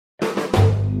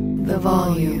the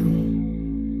volume.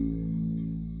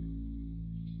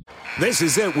 This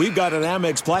is it. We've got an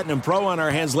Amex Platinum Pro on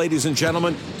our hands, ladies and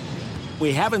gentlemen.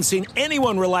 We haven't seen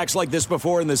anyone relax like this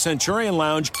before in the Centurion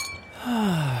Lounge.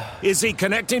 Is he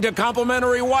connecting to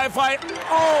complimentary Wi-Fi?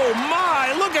 Oh,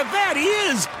 my! Look at that! He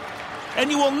is! And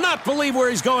you will not believe where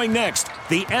he's going next.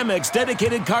 The Amex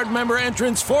dedicated card member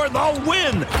entrance for the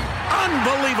win!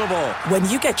 Unbelievable! When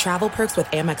you get travel perks with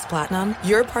Amex Platinum,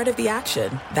 you're part of the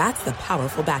action. That's the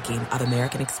powerful backing of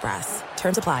American Express.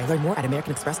 Terms apply. Learn more at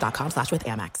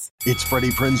americanexpress.com/withAmex. It's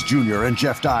Freddie Prinze Jr. and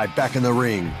Jeff Dye back in the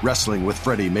ring. Wrestling with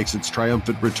Freddie makes its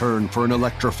triumphant return for an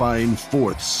electrifying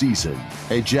 4th season.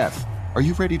 Hey, Jeff, are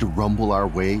you ready to rumble our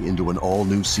way into an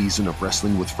all-new season of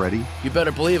Wrestling with Freddie? You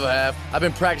better believe I have. I've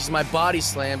been practicing my body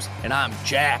slams, and I'm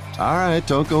jacked. All right,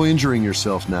 don't go injuring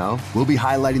yourself now. We'll be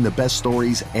highlighting the best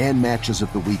stories and matches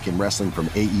of the week in wrestling from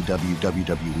AEW,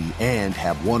 WWE, and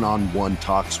have one-on-one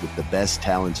talks with the best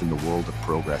talents in the world of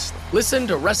pro wrestling. Listen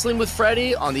to Wrestling with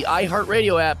Freddie on the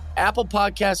iHeartRadio app, Apple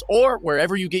Podcasts, or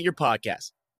wherever you get your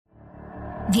podcasts.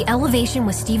 The Elevation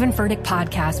with Stephen Furtick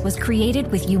podcast was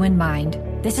created with you in mind.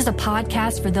 This is a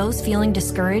podcast for those feeling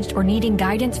discouraged or needing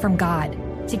guidance from God.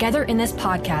 Together in this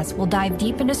podcast, we'll dive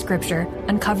deep into Scripture,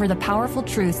 uncover the powerful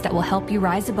truths that will help you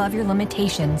rise above your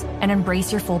limitations and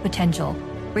embrace your full potential.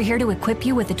 We're here to equip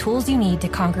you with the tools you need to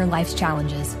conquer life's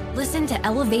challenges. Listen to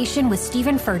Elevation with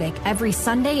Stephen Furtick every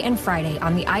Sunday and Friday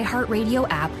on the iHeartRadio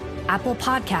app, Apple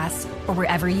Podcasts, or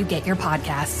wherever you get your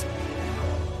podcasts.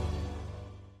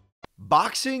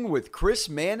 Boxing with Chris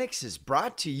Mannix is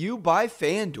brought to you by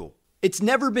FanDuel. It's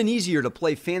never been easier to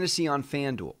play fantasy on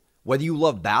FanDuel. Whether you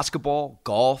love basketball,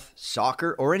 golf,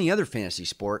 soccer, or any other fantasy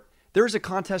sport, there is a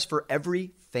contest for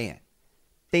every fan.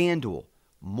 FanDuel,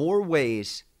 more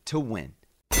ways to win.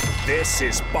 This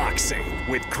is Boxing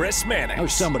with Chris Mannix. Oh,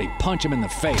 somebody punch him in the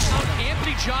face.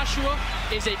 Anthony Joshua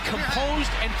is a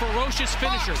composed and ferocious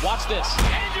finisher. Watch this.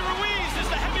 Andy Ruiz is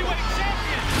the heavyweight champion.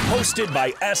 Hosted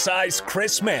by SI's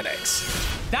Chris Mannix.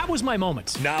 That was my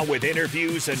moment. Now with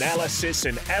interviews, analysis,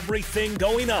 and everything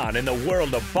going on in the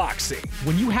world of boxing.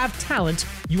 When you have talent,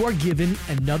 you are given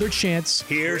another chance.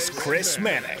 Here's Chris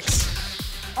Mannix.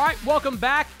 All right, welcome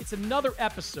back. It's another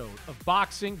episode of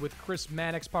Boxing with Chris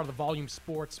Mannix, part of the Volume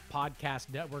Sports Podcast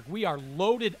Network. We are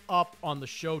loaded up on the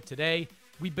show today.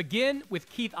 We begin with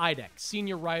Keith Idec,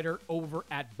 senior writer over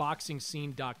at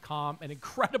BoxingScene.com. An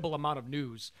incredible amount of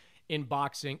news in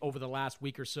boxing over the last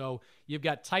week or so. You've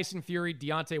got Tyson Fury,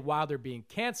 Deontay Wilder being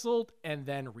canceled and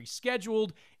then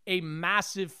rescheduled. A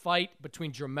massive fight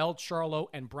between Jermell Charlo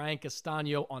and Brian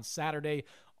Castano on Saturday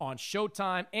on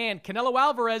Showtime. And Canelo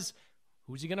Alvarez,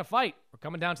 who's he going to fight? We're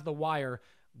coming down to the wire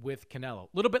with Canelo. A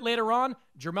little bit later on,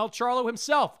 Jermell Charlo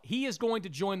himself, he is going to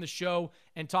join the show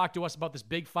and talk to us about this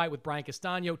big fight with Brian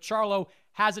Castano. Charlo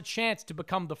has a chance to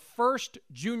become the first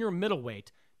junior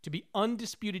middleweight to be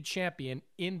undisputed champion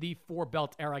in the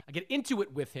 4-belt era. I get into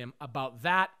it with him about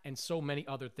that and so many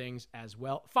other things as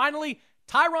well. Finally,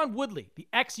 Tyron Woodley, the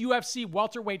ex-UFC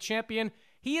welterweight champion,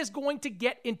 he is going to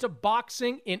get into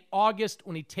boxing in August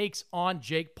when he takes on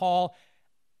Jake Paul.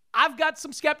 I've got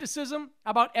some skepticism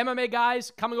about MMA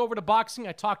guys coming over to boxing.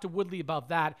 I talked to Woodley about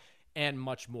that and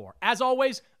much more. As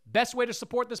always, best way to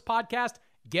support this podcast,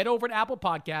 get over to Apple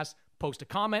Podcasts, post a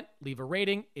comment, leave a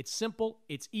rating. It's simple,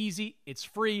 it's easy, it's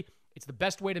free. It's the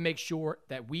best way to make sure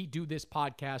that we do this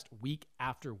podcast week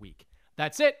after week.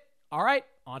 That's it. All right,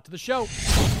 on to the show.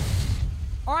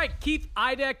 All right, Keith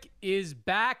Idec is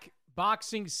back,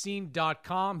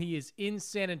 BoxingScene.com. He is in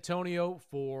San Antonio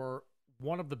for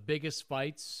one of the biggest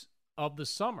fights of the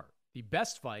summer, the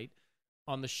best fight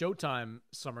on the Showtime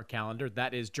summer calendar.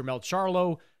 That is Jermell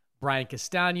Charlo, Brian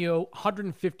Castano,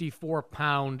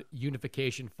 154-pound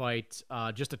unification fight.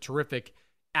 Just a terrific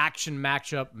action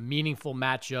matchup, meaningful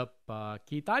matchup.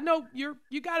 Keith, I know you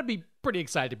got to be pretty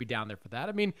excited to be down there for that.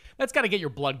 I mean, that's got to get your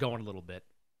blood going a little bit.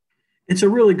 It's a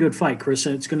really good fight, Chris,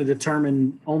 and it's going to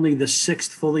determine only the 6th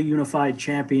fully unified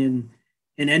champion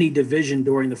in any division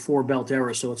during the 4-belt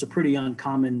era. So it's a pretty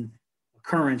uncommon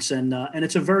occurrence, and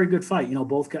it's a very good fight. You know,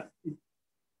 both got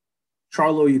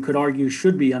Charlo, you could argue,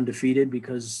 should be undefeated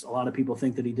because a lot of people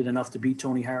think that he did enough to beat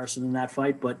Tony Harrison in that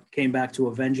fight, but came back to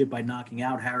avenge it by knocking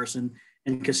out Harrison.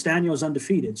 And Castano is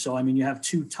undefeated. So, I mean, you have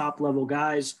two top-level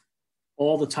guys,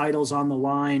 all the titles on the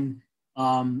line.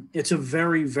 It's a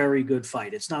very, very good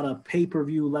fight. It's not a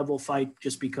pay-per-view level fight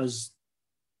just because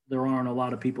there aren't a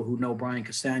lot of people who know Brian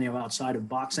Castano outside of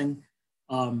boxing.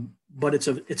 But it's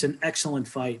an excellent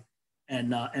fight.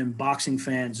 And boxing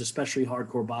fans, especially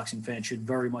hardcore boxing fans, should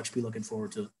very much be looking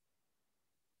forward to it.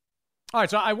 All right,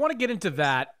 so I want to get into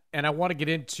that, and I want to get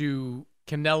into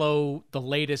Canelo, the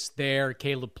latest there.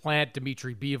 Caleb Plant,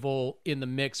 Dimitri Bivol in the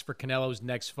mix for Canelo's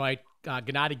next fight.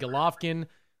 Gennady Golovkin,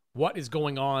 what is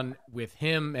going on with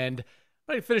him? And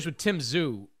I'm going to finish with Tim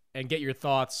Tszyu and get your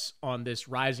thoughts on this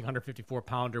rising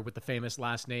 154-pounder with the famous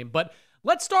last name. But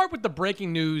let's start with the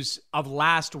breaking news of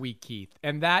last week, Keith,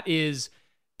 and that is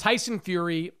Tyson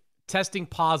Fury testing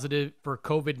positive for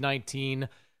COVID-19.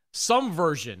 Some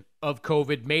version of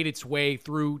COVID made its way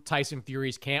through Tyson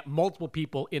Fury's camp. Multiple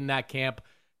people in that camp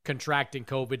contracting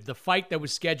COVID. The fight that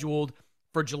was scheduled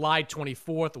for July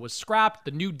 24th was scrapped.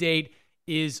 The new date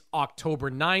is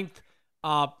October 9th.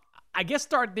 I guess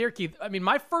start there, Keith. I mean,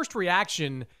 my first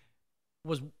reaction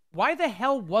was, why the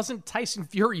hell wasn't Tyson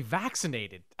Fury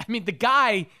vaccinated? I mean, the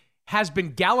guy has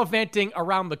been gallivanting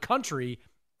around the country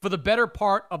for the better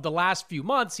part of the last few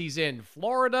months. He's in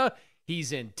Florida.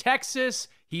 He's in Texas.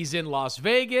 He's in Las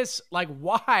Vegas. Like,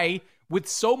 why, with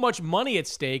so much money at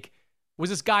stake, was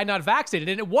this guy not vaccinated?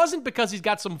 And it wasn't because he's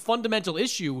got some fundamental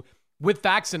issue with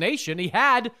vaccination. He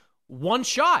had one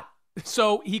shot.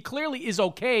 So he clearly is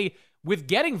okay with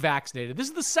getting vaccinated. This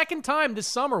is the second time this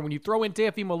summer, when you throw in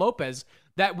Teofimo Lopez,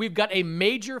 that we've got a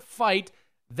major fight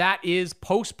that is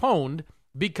postponed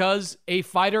because a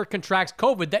fighter contracts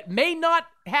COVID that may not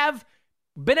have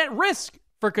been at risk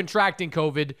for contracting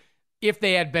COVID if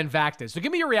they had been vaccinated. So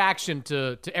give me your reaction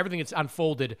to everything that's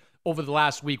unfolded over the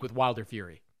last week with Wilder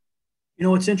Fury. You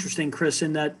know, it's interesting, Chris,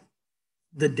 in that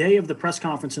the day of the press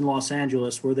conference in Los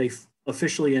Angeles where they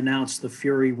officially announced the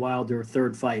Fury-Wilder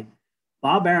third fight,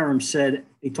 Bob Arum said,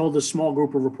 he told a small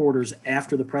group of reporters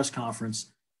after the press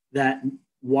conference that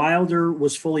Wilder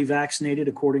was fully vaccinated,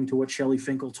 according to what Shelley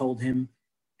Finkel told him,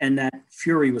 and that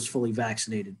Fury was fully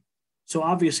vaccinated. So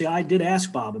obviously I did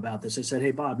ask Bob about this. I said,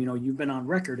 hey, Bob, you know, you've been on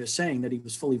record as saying that he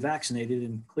was fully vaccinated,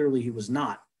 and clearly he was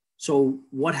not. So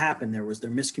what happened there? Was there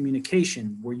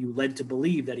miscommunication? Were you led to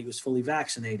believe that he was fully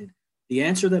vaccinated? The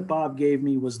answer that Bob gave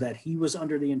me was that he was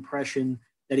under the impression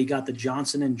that he got the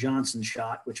Johnson & Johnson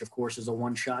shot, which of course is a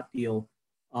one-shot deal.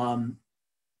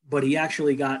 But he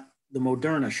actually got the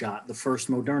Moderna shot, the first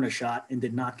Moderna shot, and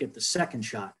did not get the second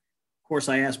shot. Of course,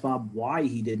 I asked Bob why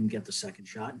he didn't get the second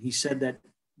shot. And he said that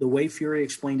the way Fury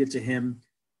explained it to him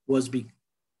was,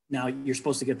 now you're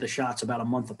supposed to get the shots about a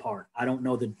month apart. I don't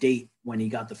know the date when he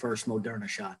got the first Moderna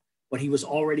shot, but he was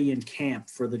already in camp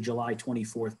for the July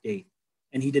 24th date.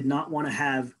 And he did not want to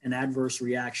have an adverse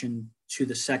reaction to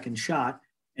the second shot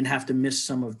and have to miss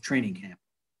some of training camp.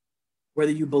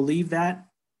 Whether you believe that,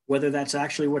 whether that's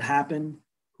actually what happened,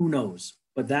 who knows?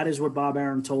 But that is what Bob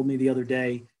Arum told me the other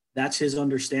day. That's his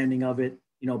understanding of it.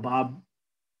 You know, Bob,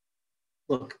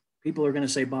 look, people are going to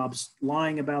say Bob's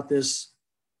lying about this.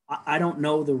 I don't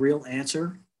know the real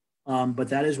answer, but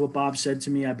that is what Bob said to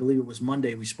me. I believe it was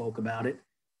Monday we spoke about it.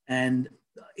 And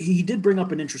he did bring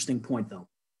up an interesting point, though.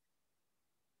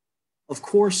 Of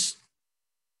course,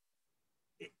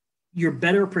 you're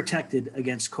better protected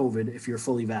against COVID if you're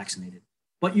fully vaccinated,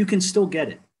 but you can still get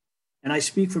it. And I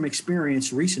speak from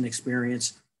experience, recent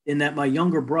experience, in that my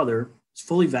younger brother is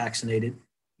fully vaccinated,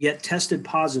 yet tested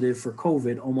positive for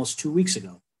COVID almost 2 weeks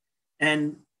ago.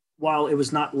 And while it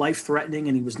was not life-threatening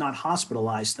and he was not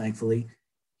hospitalized, thankfully,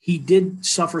 he did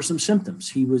suffer some symptoms.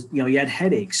 He was, you know, he had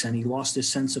headaches and he lost his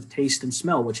sense of taste and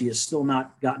smell, which he has still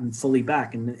not gotten fully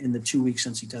back in the 2 weeks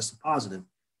since he tested positive.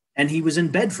 And he was in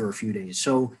bed for a few days.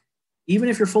 So even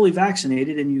if you're fully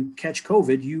vaccinated and you catch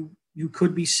COVID, you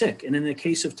could be sick. And in the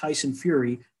case of Tyson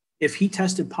Fury, if he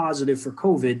tested positive for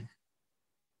COVID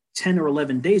 10 or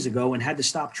 11 days ago and had to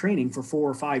stop training for 4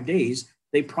 or 5 days,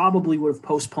 they probably would have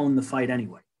postponed the fight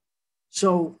anyway.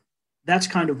 So that's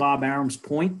kind of Bob Arum's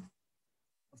point.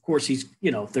 Of course, he's,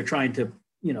 you know, they're trying to,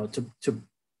 you know, to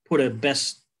put a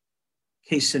best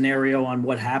case scenario on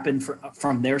what happened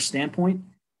from their standpoint,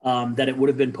 that it would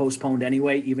have been postponed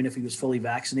anyway, even if he was fully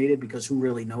vaccinated, because who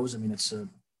really knows? I mean,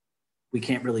 we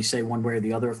can't really say one way or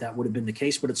the other if that would have been the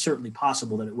case, but it's certainly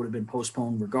possible that it would have been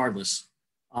postponed regardless.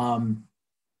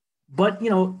 But, you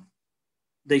know,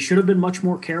 they should have been much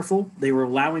more careful. They were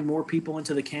allowing more people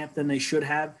into the camp than they should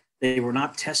have. They were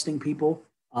not testing people.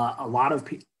 A lot of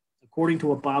people, according to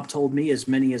what Bob told me, as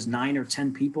many as 9 or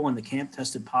 10 people in the camp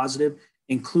tested positive,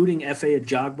 including Efe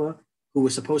Ajagba, who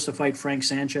was supposed to fight Frank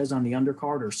Sanchez on the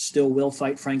undercard, or still will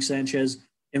fight Frank Sanchez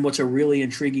in what's a really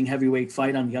intriguing heavyweight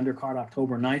fight on the undercard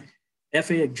October 9th.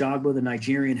 Efe Ajagba, the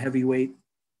Nigerian heavyweight,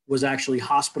 was actually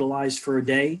hospitalized for a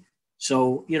day.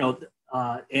 So, you know,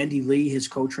 Andy Lee, his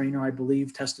co-trainer, I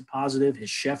believe, tested positive. His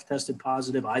chef tested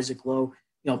positive, Isaac Lowe.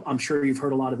 You know, I'm sure you've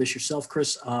heard a lot of this yourself,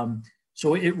 Chris.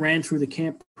 So it ran through the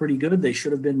camp pretty good. They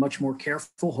should have been much more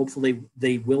careful. Hopefully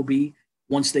they will be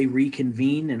once they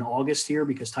reconvene in August here,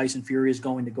 because Tyson Fury is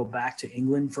going to go back to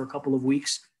England for a couple of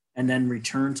weeks and then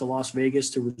return to Las Vegas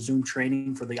to resume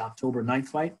training for the October 9th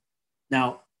fight.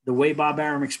 Now, the way Bob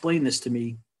Arum explained this to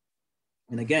me,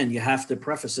 and again, you have to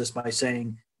preface this by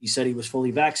saying he said he was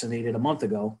fully vaccinated a month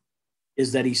ago,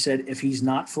 is that he said if he's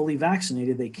not fully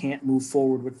vaccinated, they can't move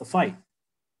forward with the fight.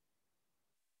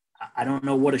 I don't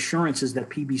know what assurances that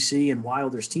PBC and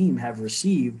Wilder's team have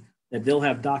received that they'll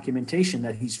have documentation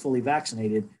that he's fully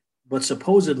vaccinated, but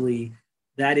supposedly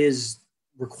that is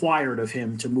required of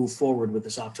him to move forward with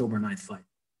this October 9th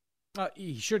fight.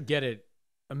 He should get it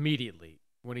immediately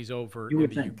when he's over in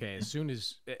the UK. As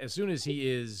soon as he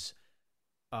is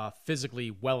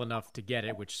physically well enough to get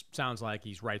it, which sounds like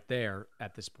he's right there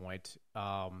at this point,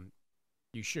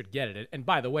 you should get it. And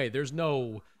by the way, there's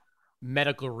no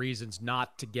medical reasons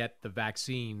not to get the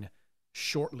vaccine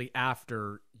shortly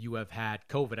after you have had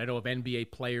COVID. I know of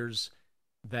NBA players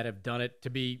that have done it. To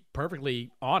be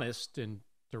perfectly honest and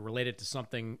to relate it to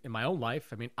something in my own life,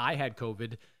 I mean, I had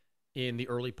COVID in the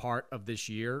early part of this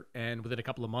year, and within a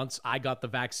couple of months, I got the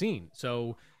vaccine.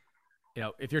 So,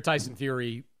 if you're Tyson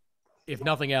Fury, if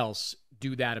nothing else,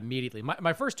 do that immediately.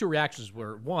 My first two reactions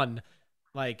were, one,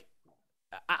 like,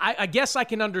 I guess I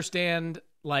can understand,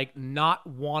 like, not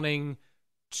wanting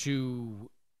to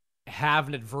have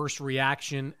an adverse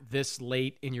reaction this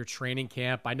late in your training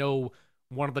camp. I know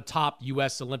one of the top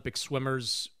U.S. Olympic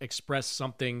swimmers expressed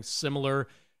something similar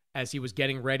as he was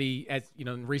getting ready,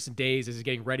 in recent days, as he's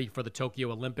getting ready for the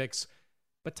Tokyo Olympics.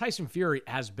 But Tyson Fury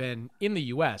has been in the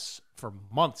U.S. for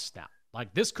months now.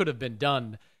 Like, this could have been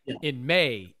done in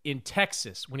May in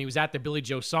Texas when he was at the Billy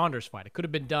Joe Saunders fight. It could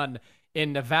have been done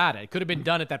in Nevada. It could have been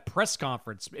done at that press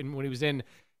conference when he was in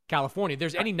California.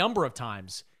 There's any number of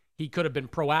times he could have been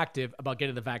proactive about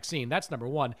getting the vaccine. That's number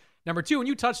one. Number two, and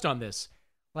you touched on this,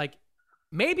 like,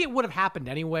 maybe it would have happened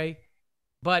anyway,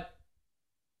 but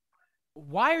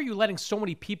why are you letting so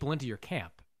many people into your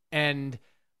camp? And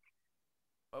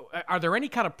are there any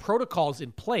kind of protocols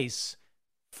in place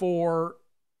for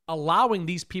allowing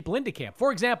these people into camp?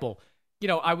 For example,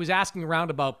 I was asking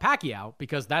around about Pacquiao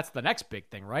because that's the next big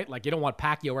thing, right? Like, you don't want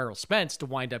Pacquiao Errol Spence to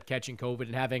wind up catching COVID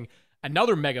and having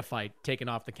another mega fight taken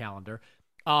off the calendar.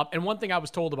 And one thing I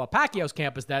was told about Pacquiao's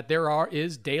camp is that there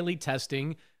is daily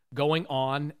testing going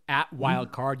on at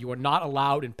Wildcard. You are not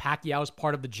allowed in Pacquiao's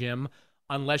part of the gym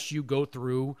unless you go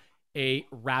through a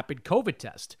rapid COVID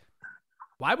test.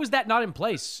 Why was that not in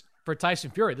place for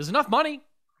Tyson Fury? There's enough money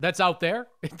that's out there.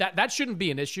 That shouldn't be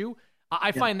an issue.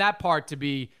 I find that part to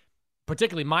be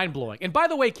particularly mind-blowing. And by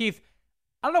the way, Keith,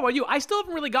 I don't know about you, I still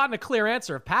haven't really gotten a clear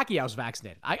answer if Pacquiao's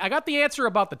vaccinated. I got the answer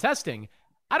about the testing.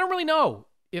 I don't really know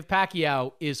if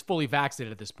Pacquiao is fully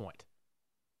vaccinated at this point.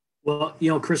 Well,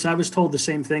 Chris, I was told the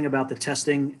same thing about the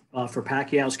testing for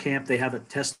Pacquiao's camp. They have a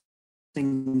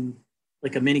testing,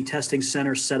 like a mini testing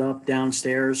center set up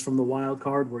downstairs from the wild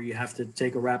card where you have to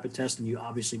take a rapid test and you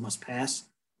obviously must pass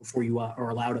before you are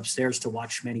allowed upstairs to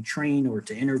watch Manny train or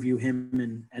to interview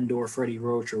him and/or Freddie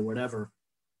Roach or whatever,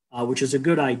 which is a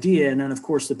good idea. And then, of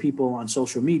course, the people on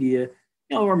social media,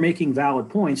 are making valid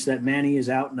points that Manny is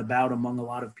out and about among a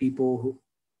lot of people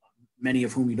many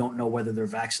of whom you don't know whether they're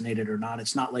vaccinated or not.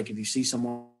 It's not like if you see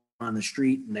someone on the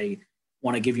street and they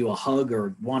want to give you a hug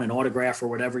or want an autograph or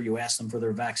whatever, you ask them for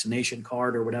their vaccination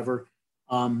card or whatever.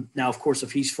 Now, of course,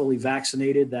 if he's fully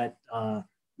vaccinated, that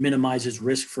minimizes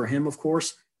risk for him, of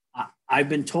course. I've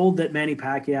been told that Manny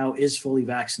Pacquiao is fully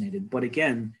vaccinated. But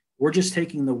again, we're just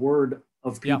taking the word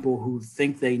of people who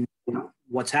think they know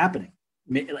what's happening.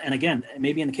 And again,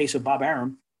 maybe in the case of Bob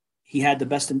Arum, he had the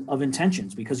best of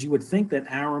intentions, because you would think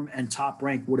that Arum and Top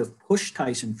Rank would have pushed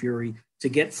Tyson Fury to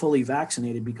get fully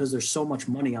vaccinated because there's so much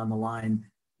money on the line,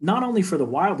 not only for the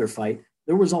Wilder fight.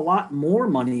 There was a lot more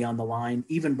money on the line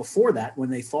even before that when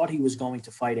they thought he was going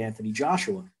to fight Anthony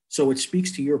Joshua. So it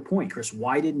speaks to your point, Chris.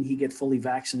 Why didn't he get fully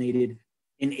vaccinated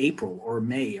in April or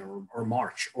May or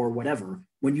March or whatever,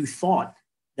 when you thought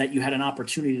that you had an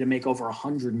opportunity to make over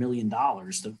 $100 million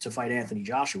to fight Anthony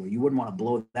Joshua? You wouldn't want to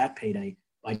blow that payday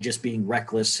by just being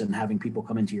reckless and having people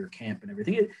come into your camp and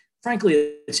everything. Frankly,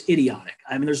 it's idiotic.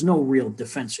 I mean, there's no real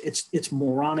defense. It's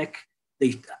moronic.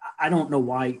 I don't know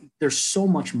why. There's so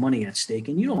much money at stake,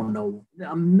 and you don't know.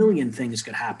 A million things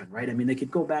could happen, right? I mean, they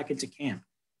could go back into camp,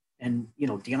 and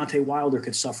Deontay Wilder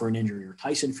could suffer an injury, or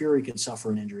Tyson Fury could suffer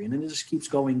an injury, and then it just keeps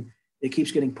going. It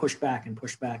keeps getting pushed back and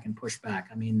pushed back and pushed back.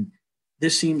 I mean,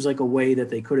 this seems like a way that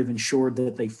they could have ensured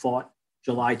that they fought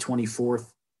July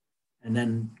 24th. And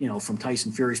then, from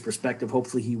Tyson Fury's perspective,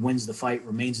 hopefully he wins the fight,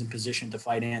 remains in position to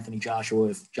fight Anthony Joshua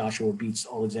if Joshua beats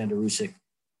Alexander Usyk.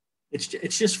 It's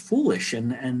just foolish.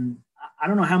 And I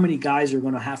don't know how many guys are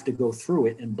going to have to go through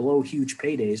it and blow huge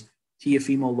paydays.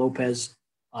 Teofimo Lopez,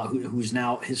 who's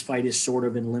now, his fight is sort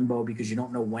of in limbo because you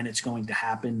don't know when it's going to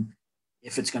happen,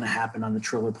 if it's going to happen on the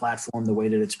Triller platform the way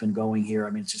that it's been going here.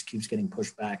 I mean, it just keeps getting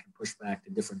pushed back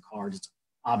to different cards. It's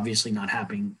obviously not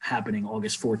happening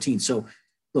August 14th. So,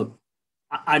 look,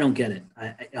 I don't get it.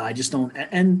 I just don't.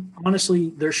 And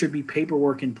honestly, there should be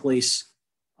paperwork in place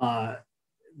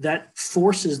that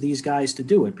forces these guys to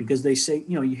do it, because they say,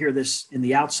 you hear this in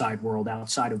the outside world,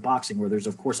 outside of boxing, where there's,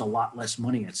 of course, a lot less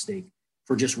money at stake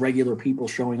for just regular people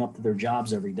showing up to their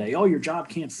jobs every day. Oh, your job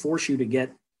can't force you to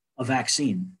get a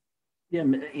vaccine. Yeah,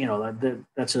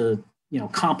 that's a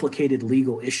complicated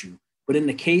legal issue. But in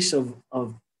the case of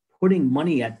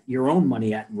putting your own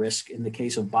money at risk, in the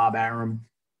case of Bob Arum,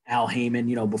 Al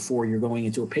Heyman, before you're going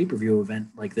into a pay-per-view event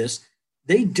like this,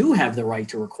 they do have the right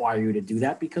to require you to do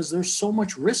that because there's so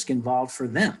much risk involved for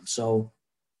them. So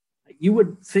you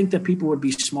would think that people would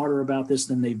be smarter about this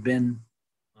than they've been.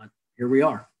 But here we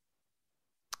are.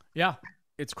 Yeah,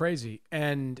 it's crazy.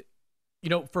 And,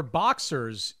 for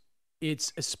boxers,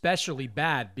 it's especially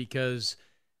bad because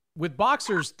with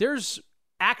boxers, there's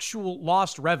actual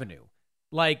lost revenue.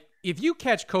 Like, if you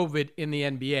catch COVID in the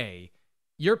NBA,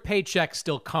 your paychecks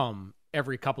still come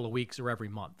every couple of weeks or every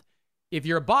month. If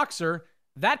you're a boxer,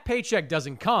 that paycheck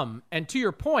doesn't come. And to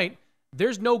your point,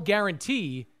 there's no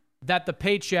guarantee that the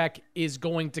paycheck is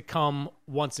going to come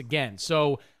once again.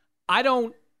 So I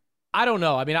don't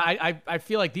know. I mean, I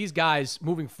feel like these guys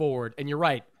moving forward, and you're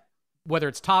right, whether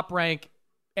it's Top Rank,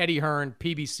 Eddie Hearn,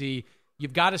 PBC,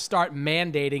 you've got to start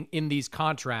mandating in these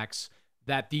contracts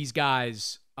that these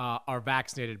guys are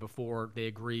vaccinated before they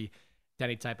agree to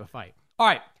any type of fight. All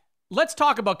right, let's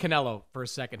talk about Canelo for a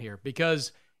second here,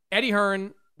 because Eddie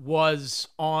Hearn was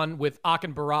on with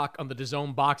Akin Barak on the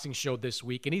DAZN boxing show this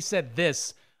week, and he said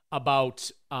this about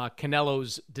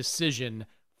Canelo's decision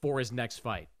for his next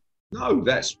fight. No,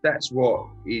 that's what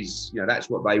is, that's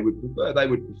what they would prefer. They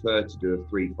would prefer to do a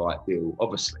 3-fight deal.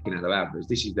 Obviously, Canelo Alvarez,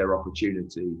 this is their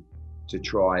opportunity to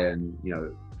try and,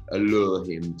 allure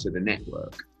him to the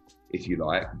network, if you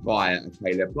like, via a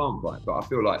Caleb Plant fight. But I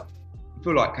feel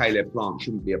like Caleb Plant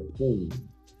shouldn't be a pawn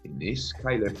in this.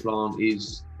 Caleb Plant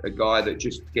is a guy that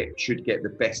just should get the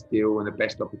best deal and the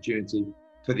best opportunity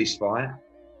for this fight.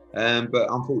 But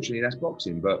unfortunately, that's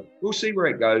boxing. But we'll see where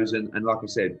it goes. And like I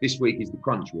said, this week is the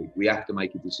crunch week. We have to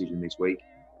make a decision this week.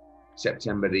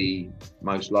 September, the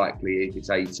most likely, if it's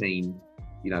 18,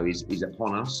 is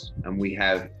upon us. And we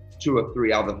have 2 or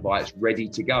 3 other fights ready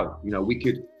to go.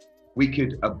 We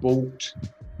could abort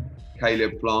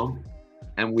Caleb Plant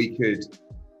and we could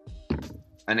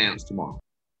announce tomorrow.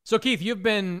 So, Keith, you've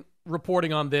been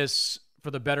reporting on this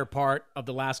for the better part of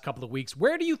the last couple of weeks.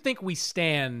 Where do you think we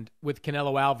stand with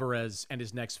Canelo Alvarez and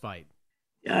his next fight?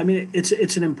 Yeah, I mean,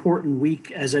 it's an important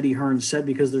week, as Eddie Hearn said,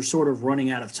 because they're sort of running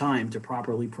out of time to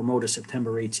properly promote a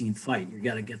September 18th fight. You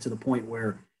got to get to the point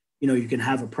where, you can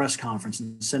have a press conference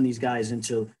and send these guys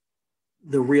into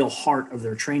the real heart of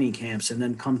their training camps and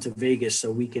then come to Vegas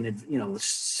so we can,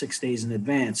 6 days in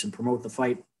advance and promote the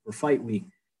fight for fight week.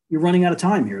 You're running out of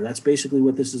time here. That's basically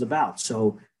what this is about.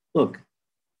 So, look,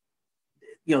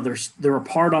 they're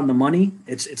apart on the money.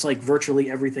 It's like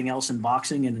virtually everything else in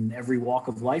boxing and in every walk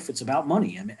of life. It's about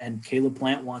money. And Caleb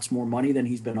Plant wants more money than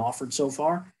he's been offered so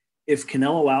far. If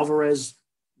Canelo Alvarez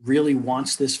really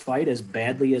wants this fight as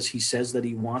badly as he says that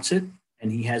he wants it,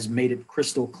 and he has made it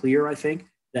crystal clear, I think,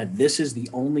 that this is the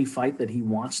only fight that he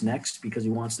wants next because he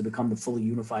wants to become the fully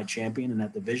unified champion in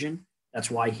that division. That's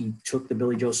why he took the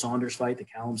Billy Joe Saunders fight, the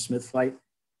Callum Smith fight.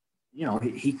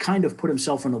 He kind of put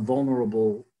himself in a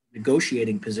vulnerable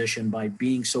negotiating position by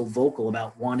being so vocal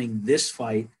about wanting this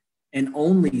fight and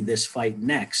only this fight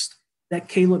next, that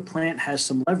Caleb Plant has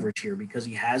some leverage here because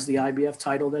he has the IBF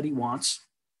title that he wants.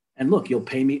 And look, you'll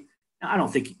pay me. I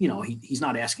don't think, he's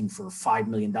not asking for $5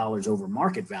 million over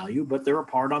market value, but they're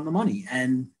apart on the money.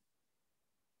 And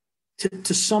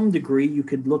to some degree, you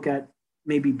could look at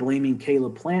maybe blaming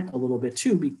Caleb Plant a little bit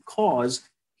too, because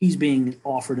he's being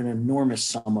offered an enormous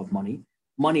sum of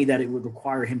money that it would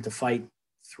require him to fight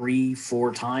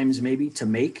 3-4 times maybe to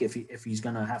make if he's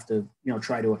going to have to,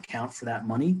 try to account for that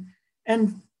money.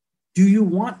 And do you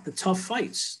want the tough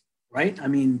fights, right? I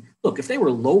mean, look, if they were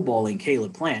lowballing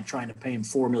Caleb Plant, trying to pay him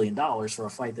 $4 million for a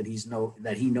fight that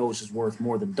he knows is worth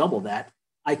more than double that,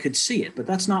 I could see it, but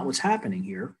that's not what's happening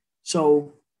here.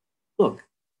 So look,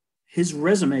 his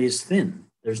resume is thin.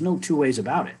 There's no 2 ways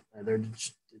about it.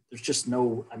 There's just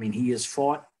no, I mean, he has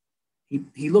fought.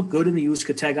 He looked good in the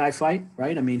Usyk Tegai fight,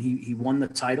 right? I mean, he won the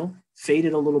title,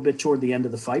 faded a little bit toward the end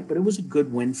of the fight, but it was a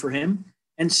good win for him.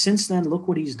 And since then, look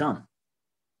what he's done,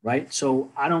 right? So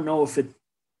I don't know if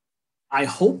I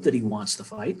hope that he wants to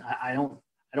fight. I don't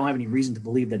have any reason to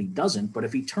believe that he doesn't. But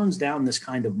if he turns down this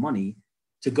kind of money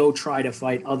to go try to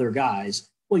fight other guys,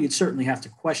 well, you'd certainly have to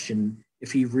question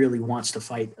if he really wants to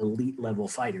fight elite level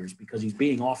fighters, because he's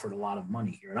being offered a lot of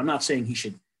money here. And I'm not saying he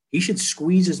should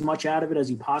squeeze as much out of it as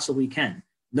he possibly can.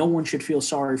 No one should feel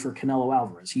sorry for Canelo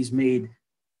Alvarez. He's made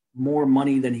more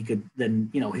money than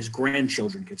his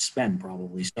grandchildren could spend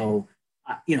probably. So,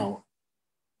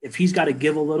 if he's got to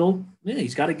give a little,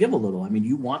 he's got to give a little. I mean,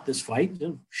 you want this fight,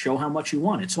 show how much you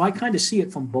want it. So I kind of see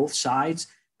it from both sides,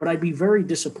 but I'd be very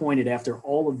disappointed after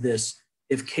all of this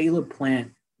if Caleb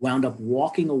Plant wound up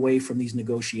walking away from these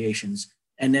negotiations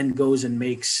and then goes and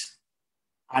makes,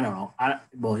 I don't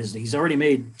know. He's already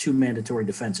made 2 mandatory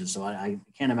defenses, so I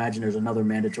can't imagine there's another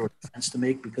mandatory defense to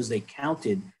make, because they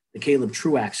counted the Caleb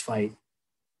Truax fight.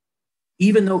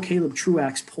 Even though Caleb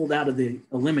Truax pulled out of the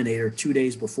eliminator 2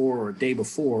 days before or a day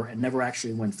before and never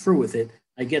actually went through with it,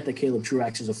 I get that Caleb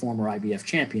Truax is a former IBF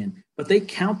champion, but they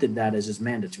counted that as his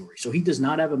mandatory. So he does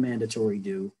not have a mandatory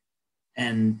due.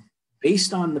 And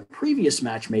based on the previous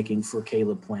matchmaking for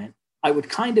Caleb Plant, I would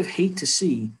kind of hate to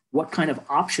see what kind of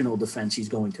optional defense he's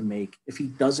going to make if he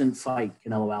doesn't fight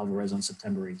Canelo Alvarez on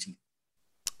September 18th.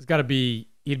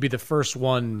 He'd be the first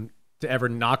one to ever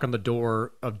knock on the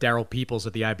door of Daryl Peoples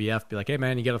at the IBF, be like, hey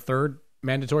man, you get a third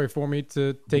mandatory for me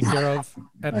to take care of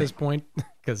at this point?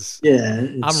 Because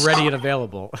I'm ready and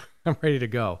available. I'm ready to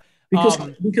go.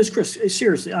 Because Chris,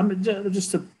 seriously, I'm just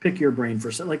to pick your brain for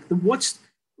a second. Like,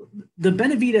 the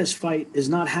Benavidez fight is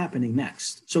not happening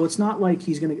next. So it's not like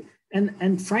he's going to,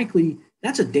 and frankly,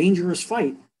 that's a dangerous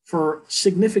fight for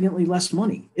significantly less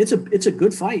money. It's a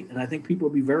good fight. And I think people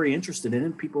will be very interested in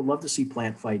it. People love to see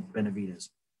Plant fight Benavidez.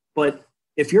 But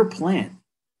if you're Plant,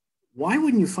 why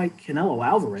wouldn't you fight Canelo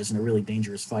Alvarez in a really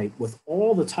dangerous fight with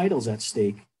all the titles at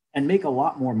stake and make a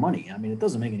lot more money? I mean, it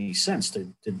doesn't make any sense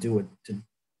to do it,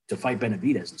 to fight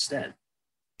Benavidez instead.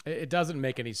 It doesn't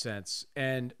make any sense.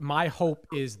 And my hope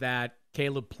is that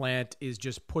Caleb Plant is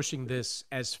just pushing this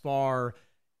as far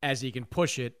as he can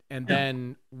push it. And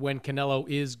then when Canelo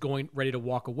is ready to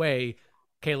walk away,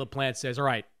 Caleb Plant says, all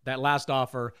right, that last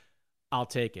offer, I'll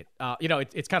take it.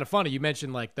 It's kind of funny. You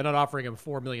mentioned like they're not offering him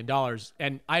 $4 million.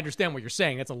 And I understand what you're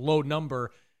saying. That's a low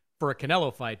number for a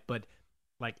Canelo fight. But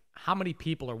like, how many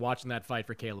people are watching that fight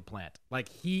for Caleb Plant? Like,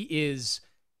 his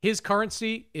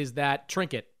currency is that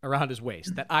trinket around his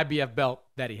waist, that IBF belt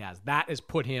that he has. That has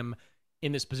put him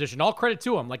in this position. All credit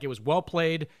to him. Like, it was well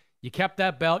played. You kept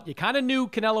that belt. You kind of knew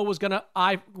Canelo was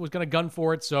gonna gun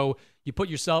for it, so you put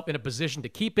yourself in a position to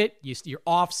keep it. You're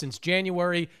off since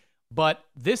January, but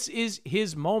this is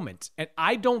his moment, and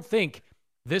I don't think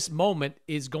this moment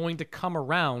is going to come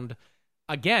around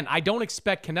again. I don't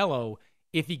expect Canelo,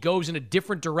 if he goes in a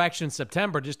different direction in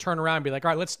September, to just turn around and be like, all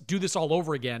right, let's do this all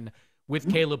over again with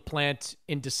Caleb Plant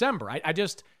in December. I'm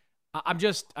just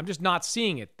not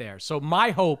seeing it there. So my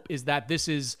hope is that this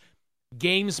is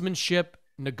gamesmanship,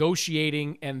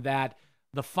 negotiating, and that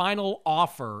the final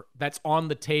offer that's on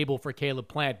the table for Caleb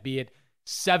Plant, be it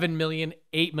 $7 million,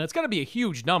 $8 million, it's going to be a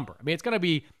huge number. I mean, it's going to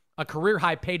be a career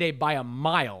high payday by a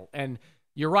mile. And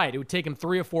you're right, it would take him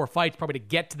 3 or 4 fights probably to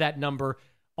get to that number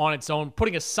on its own,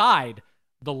 putting aside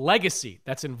the legacy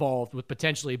that's involved with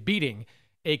potentially beating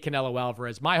a Canelo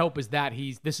Alvarez. My hope is that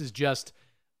this is just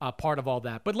a part of all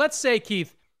that. But let's say,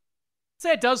 Keith,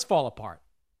 it does fall apart.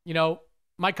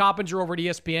 Mike Coppinger over at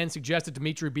ESPN suggested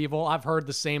Dimitri Bivol. I've heard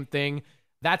the same thing.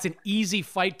 That's an easy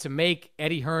fight to make.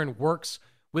 Eddie Hearn works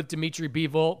with Dimitri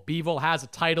Bivol. Bivol has a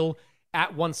title at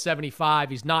 175.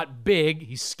 He's not big.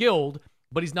 He's skilled,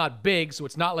 but he's not big, so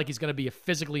it's not like he's going to be a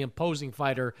physically imposing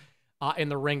fighter in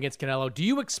the ring against Canelo. Do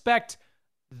you expect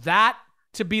that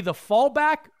to be the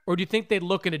fallback, or do you think they'd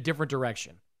look in a different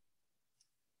direction?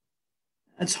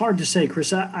 It's hard to say,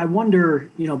 Chris. I wonder,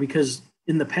 because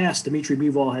in the past, Dimitri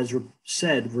Bivol has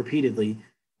said repeatedly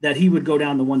that he would go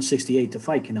down to 168 to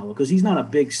fight Canelo, because he's not a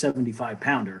big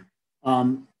 75-pounder.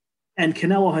 And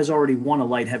Canelo has already won a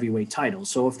light heavyweight title.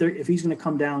 So if he's going to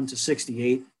come down to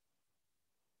 68,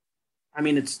 I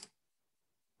mean,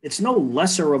 it's no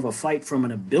lesser of a fight from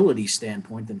an ability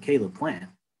standpoint than Caleb Plant,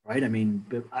 right? I mean,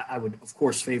 I would, of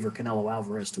course, favor Canelo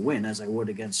Alvarez to win, as I would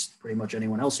against pretty much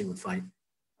anyone else he would fight.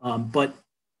 But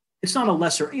it's not a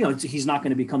lesser, he's not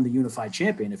going to become the unified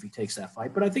champion if he takes that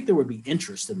fight, but I think there would be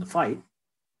interest in the fight.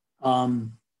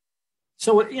 And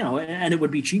it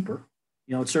would be cheaper.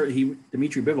 It's certainly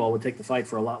Dimitri Bivol would take the fight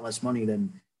for a lot less money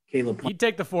than Caleb Plant. He'd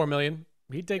take the $4 million.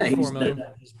 He'd take the $4 million.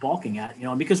 He's balking at,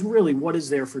 because really, what is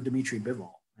there for Dimitri Bivol?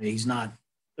 I mean, they're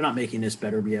not making this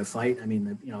Beterbiev fight. I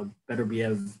mean,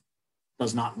 Beterbiev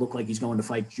does not look like he's going to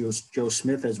fight Joe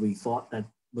Smith, as we thought that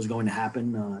was going to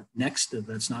happen next.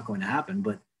 That's not going to happen.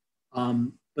 But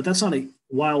that's not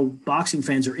while boxing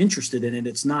fans are interested in it,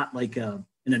 it's not like an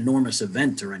enormous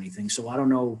event or anything. So I don't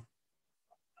know.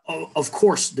 Oh, of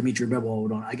course, Dimitri Bivol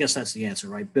would. I guess that's the answer,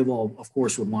 right? Bivol, of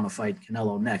course, would want to fight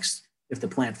Canelo next if the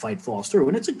Plant fight falls through,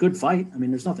 and it's a good fight. I mean,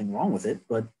 there's nothing wrong with it,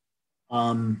 but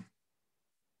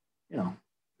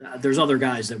there's other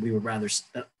guys that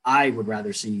I would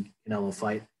rather see Canelo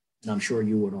fight, and I'm sure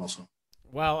you would also.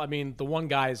 Well, I mean, the one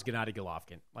guy is Gennady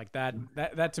Golovkin. Like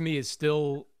that to me is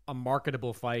still a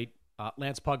marketable fight.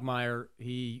 Lance Pugmire,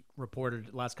 he reported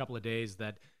the last couple of days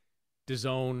that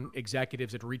DAZN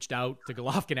executives had reached out to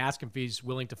Golovkin, asking if he's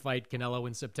willing to fight Canelo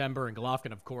in September, and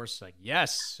Golovkin, of course, like,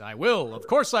 yes, I will. Of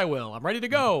course I will. I'm ready to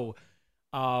go.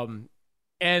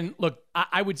 And look,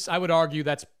 I would argue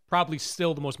that's probably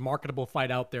still the most marketable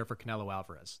fight out there for Canelo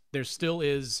Alvarez. There still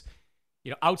is,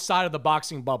 outside of the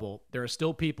boxing bubble, there are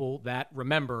still people that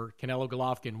remember Canelo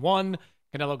Golovkin 1,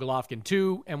 Canelo Golovkin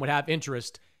 2, and would have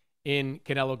interest in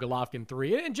Canelo Golovkin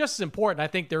 3. And just as important, I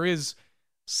think there is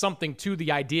something to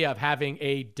the idea of having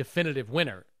a definitive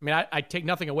winner. I mean, I take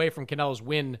nothing away from Canelo's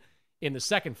win in the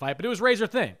second fight, but it was razor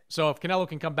thin. So if Canelo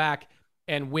can come back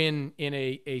and win in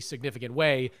a significant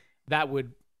way,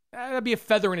 that'd be a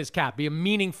feather in his cap, be a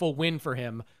meaningful win for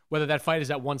him, whether that fight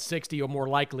is at 160 or more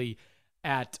likely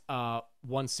at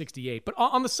 168. But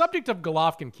on the subject of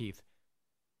Golovkin, Keith,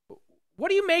 what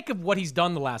do you make of what he's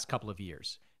done the last couple of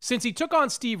years? Since he took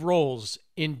on Steve Rolls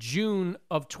in June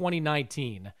of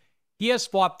 2019, he has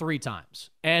fought 3 times.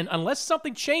 And unless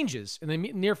something changes in the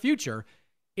near future,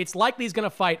 it's likely he's going to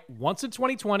fight once in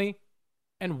 2020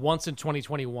 and once in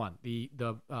 2021. The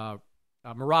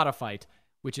Murata fight,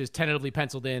 which is tentatively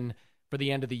penciled in for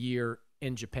the end of the year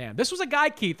in Japan. This was a guy,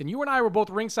 Keith, and you and I were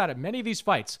both ringside at many of these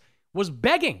fights, was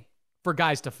begging for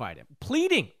guys to fight him,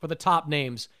 pleading for the top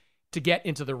names to get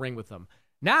into the ring with him.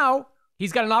 Now,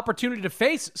 he's got an opportunity to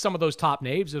face some of those top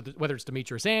names, whether it's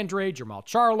Demetrius Andrade, Jermall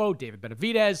Charlo, David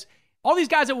Benavidez. All these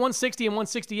guys at 160 and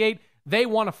 168, they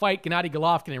want to fight Gennady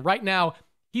Golovkin. And right now,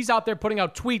 he's out there putting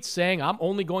out tweets saying, I'm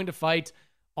only going to fight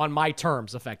on my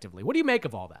terms, effectively. What do you make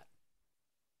of all that?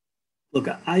 Look,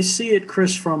 I see it,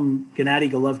 Chris, from Gennady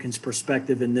Golovkin's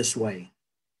perspective in this way.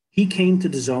 He came to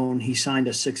DAZN. He signed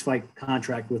a 6-fight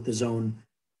contract with DAZN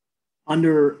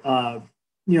under,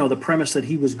 the premise that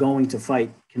he was going to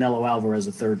fight Canelo Alvarez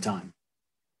a third time.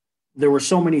 There were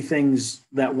so many things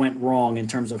that went wrong in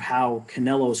terms of how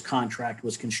Canelo's contract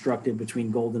was constructed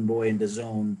between Golden Boy and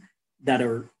DAZN that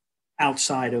are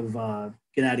outside of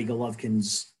Gennady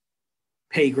Golovkin's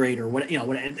pay grade or what,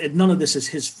 none of this is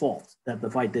his fault that the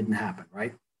fight didn't happen,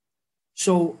 right?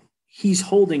 So he's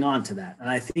holding on to that. And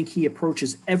I think he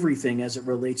approaches everything as it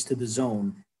relates to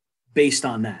DAZN based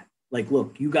on that. Like,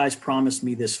 look, you guys promised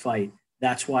me this fight.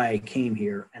 That's why I came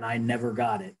here and I never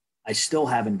got it. I still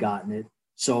haven't gotten it.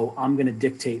 So I'm going to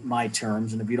dictate my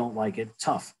terms. And if you don't like it,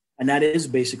 tough. And that is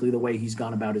basically the way he's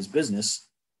gone about his business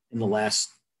in the last,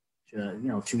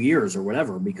 2 years or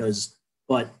whatever,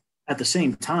 but at the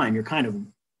same time,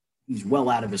 he's well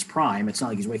out of his prime. It's not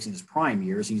like he's wasting his prime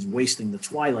years. He's wasting the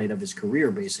twilight of his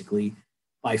career, basically,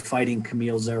 by fighting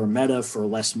Kamil Szeremeta for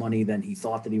less money than he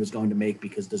thought that he was going to make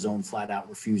because DAZN flat out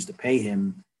refused to pay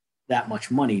him that much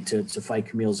money to fight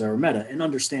Kamil Szeremeta. And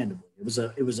understandably,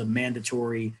 it was a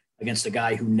mandatory against a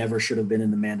guy who never should have been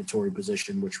in the mandatory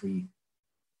position, which we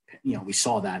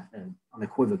saw that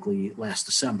unequivocally last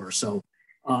December. So,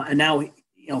 and now,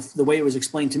 the way it was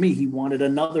explained to me, he wanted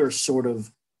another sort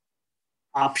of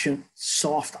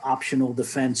soft optional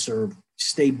defense or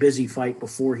stay busy fight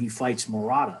before he fights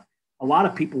Murata. A lot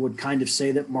of people would kind of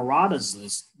say that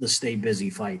Murata's the stay busy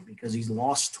fight because he's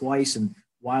lost twice. And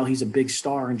while he's a big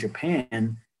star in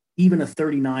Japan, even a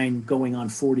 39 going on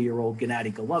 40-year-old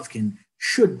Gennady Golovkin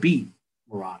should beat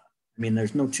Murata. I mean,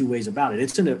 there's no two ways about it.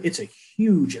 It's a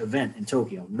huge event in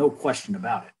Tokyo, no question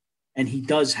about it. And he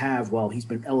does have, he's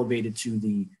been elevated to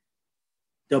the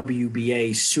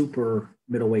WBA super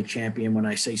middleweight champion. When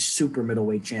I say super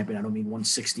middleweight champion, I don't mean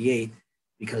 168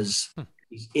 because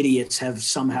these idiots have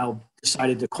somehow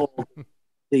decided to call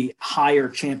the higher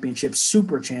championships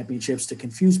super championships to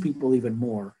confuse people even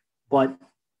more. But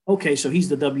okay, so he's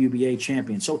the WBA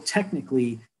champion. So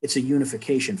technically it's a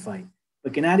unification fight.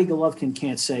 But Gennady Golovkin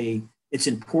can't say it's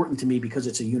important to me because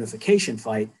it's a unification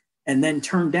fight and then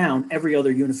turn down every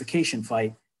other unification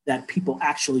fight that people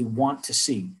actually want to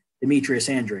see. Demetrius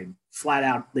Andrade, flat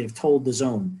out, they've told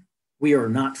DAZN, we are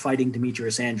not fighting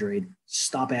Demetrius Andrade.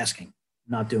 Stop asking.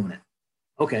 Not doing it.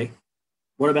 Okay.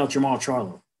 What about Jermall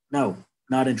Charlo? No,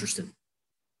 not interested.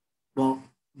 Well,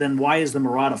 then why is the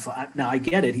Murata fight? Now, I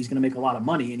get it. He's going to make a lot of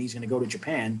money and he's going to go to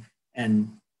Japan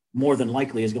and more than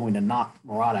likely is going to knock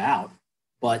Murata out.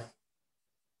 But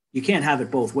you can't have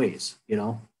it both ways, you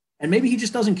know? And maybe he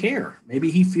just doesn't care.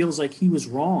 Maybe he feels like he was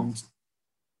wrong,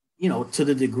 you know, to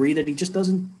the degree that he just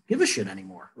doesn't give a shit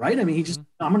anymore, right? I mean,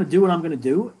 I'm going to do what I'm going to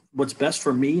do, what's best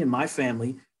for me and my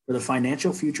family, for the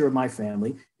financial future of my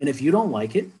family. And if you don't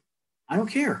like it, I don't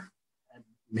care. And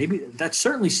maybe that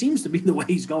certainly seems to be the way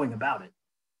he's going about it.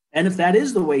 And if that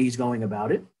is the way he's going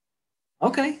about it,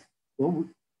 okay, well,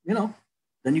 you know,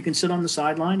 then you can sit on the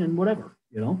sideline and whatever,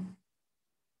 you know?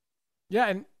 Yeah,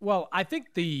 and well, I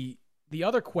think the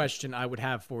other question I would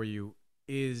have for you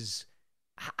is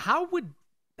how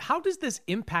does this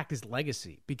impact his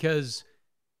legacy? Because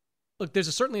look,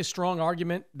 there's certainly a strong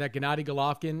argument that Gennady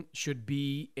Golovkin should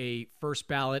be a first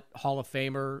ballot Hall of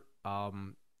Famer.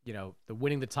 You know, the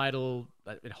winning the title,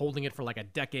 holding it for like a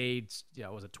decade, you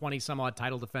know, it was a 20 some odd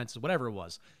title defenses, whatever it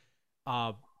was.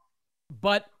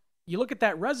 But you look at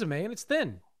that resume and it's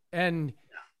thin. And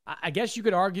I guess you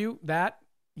could argue that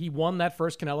he won that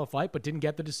first Canelo fight, but didn't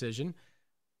get the decision.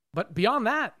 But beyond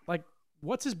that, like,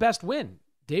 what's his best win?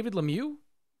 David Lemieux?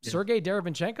 Yeah. Sergey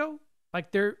Derevyanchenko?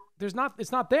 Like,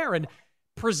 it's not there. And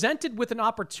presented with an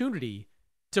opportunity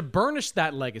to burnish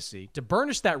that legacy, to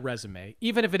burnish that resume,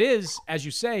 even if it is, as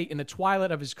you say, in the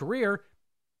twilight of his career,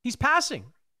 he's passing.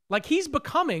 Like, he's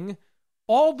becoming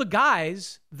all the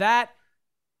guys that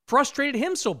frustrated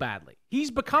him so badly.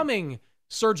 He's becoming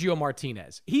Sergio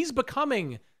Martinez. He's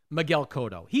becoming Miguel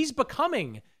Cotto. He's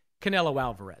becoming Canelo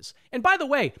Alvarez. And by the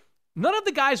way, none of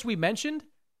the guys we mentioned,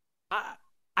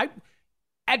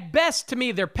 at best, to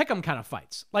me, they're pick'em kind of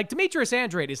fights. Like, Demetrius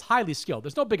Andrade is highly skilled.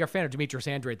 There's no bigger fan of Demetrius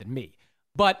Andrade than me.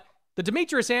 But the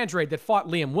Demetrius Andrade that fought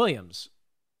Liam Williams,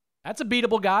 that's a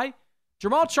beatable guy.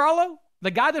 Jermall Charlo,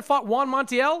 the guy that fought Juan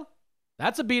Montiel,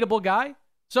 that's a beatable guy.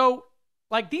 So,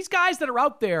 like, these guys that are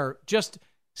out there just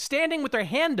standing with their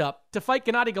hand up to fight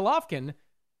Gennady Golovkin,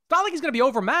 it's not like he's going to be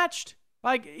overmatched.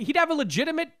 Like, he'd have a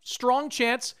legitimate, strong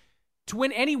chance to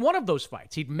win any one of those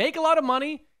fights. He'd make a lot of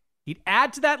money. He'd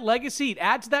add to that legacy. He'd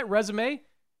add to that resume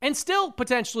and still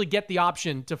potentially get the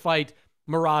option to fight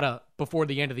Murata before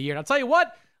the end of the year. And I'll tell you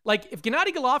what, like, if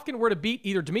Gennady Golovkin were to beat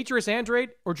either Demetrius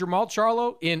Andrade or Jermall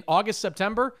Charlo in August,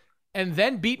 September, and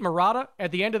then beat Murata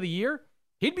at the end of the year,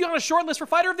 he'd be on a short list for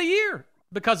Fighter of the Year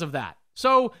because of that.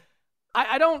 So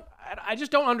I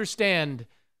just don't understand.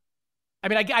 I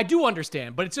mean, I do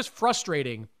understand, but it's just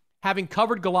frustrating having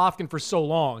covered Golovkin for so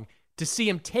long to see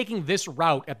him taking this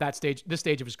route at this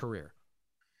stage of his career.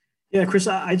 Yeah, Chris,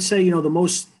 I'd say, you know,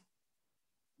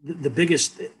 the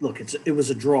biggest, look, it was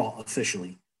a draw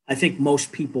officially. I think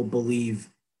most people believe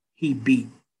he beat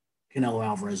Canelo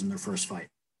Alvarez in their first fight.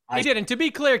 He did. And to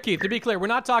be clear, Keith, we're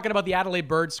not talking about the Adelaide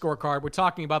Bird scorecard. We're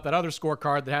talking about that other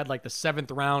scorecard that had like the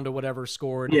 7th round or whatever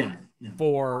scored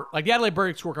for, like, the Adelaide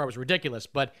Bird scorecard was ridiculous,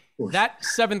 but that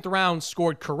 7th round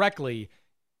scored correctly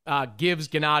gives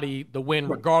Gennady the win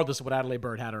regardless of what Adelaide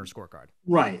Bird had on her scorecard.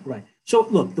 Right. So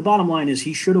look, the bottom line is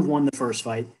he should have won the first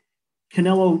fight.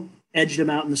 Canelo edged him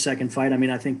out in the second fight. I mean,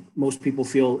 I think most people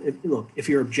feel, if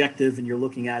you're objective and you're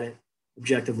looking at it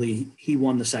objectively, he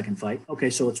won the second fight. Okay,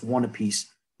 so it's one apiece.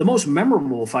 The most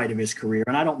memorable fight of his career,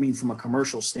 and I don't mean from a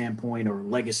commercial standpoint or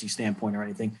legacy standpoint or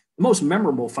anything, the most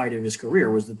memorable fight of his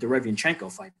career was the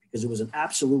Derevyanchenko fight because it was an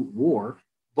absolute war.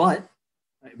 But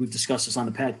we've discussed this on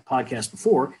the podcast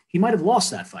before. He might have lost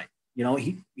that fight. You know,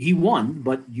 he won,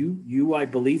 but you I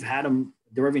believe had him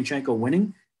Derevyanchenko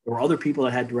winning. There were other people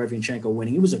that had Derevyanchenko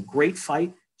winning. It was a great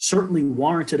fight, certainly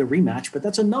warranted a rematch. But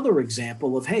that's another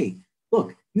example of, hey,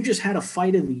 look, you just had a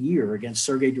fight of the year against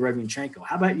Sergey Derevyanchenko.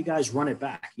 How about you guys run it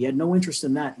back? He had no interest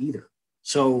in that either.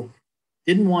 So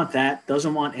didn't want that,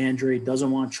 doesn't want Andrade,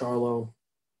 doesn't want Charlo.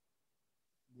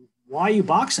 Why are you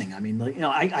boxing? I mean, like, you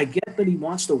know, I get that he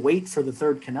wants to wait for the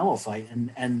third Canelo fight,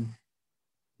 and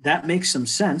that makes some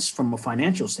sense from a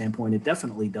financial standpoint. It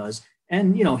definitely does.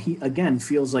 And, you know, he, again,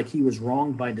 feels like he was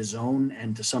wronged by DAZN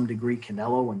and to some degree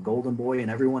Canelo and Golden Boy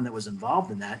and everyone that was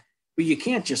involved in that. But you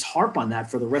can't just harp on that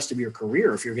for the rest of your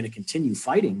career if you're going to continue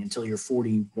fighting until you're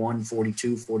 41,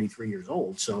 42, 43 years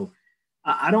old. So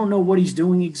I don't know what he's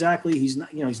doing exactly. He's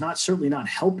not, you know, he's not certainly not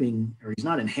helping or he's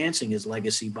not enhancing his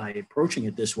legacy by approaching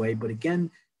it this way. But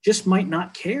again, just might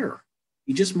not care.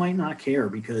 He just might not care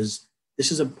because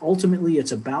this is ultimately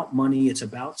it's about money. It's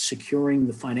about securing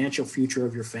the financial future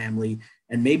of your family.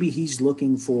 And maybe he's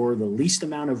looking for the least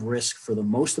amount of risk for the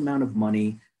most amount of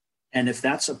money. And if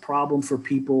that's a problem for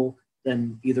people,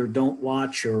 then either don't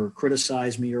watch or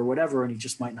criticize me or whatever, and he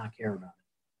just might not care about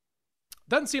it.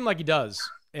 Doesn't seem like he does.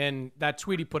 And that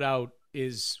tweet he put out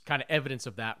is kind of evidence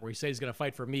of that, where he says he's going to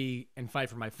fight for me and fight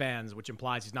for my fans, which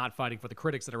implies he's not fighting for the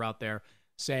critics that are out there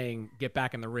saying, get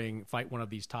back in the ring, fight one of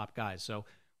these top guys. So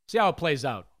see how it plays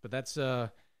out. But that's,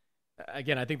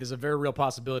 again, I think there's a very real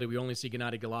possibility we only see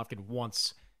Gennady Golovkin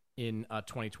once in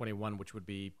 2021, which would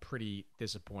be pretty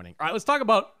disappointing. All right, let's talk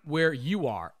about where you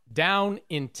are. Down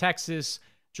in Texas,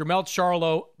 Jermell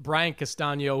Charlo, Brian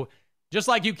Castano. Just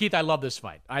like you, Keith, I love this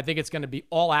fight. I think it's going to be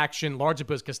all action, largely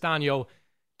because Castano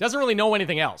doesn't really know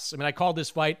anything else. I mean, I called this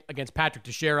fight against Patrick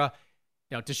Teixeira.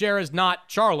 You know, Teixeira is not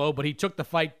Charlo, but he took the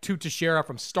fight to Teixeira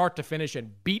from start to finish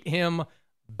and beat him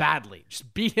badly.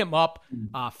 Just beat him up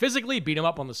physically, beat him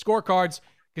up on the scorecards.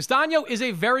 Castano is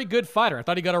a very good fighter. I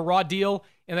thought he got a raw deal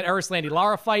in that Erislandy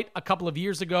Lara fight a couple of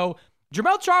years ago.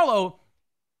 Jermell Charlo,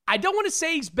 I don't want to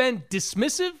say he's been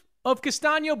dismissive of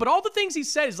Castano, but all the things he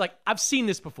said is like, I've seen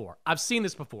this before. I've seen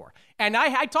this before. And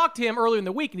I talked to him earlier in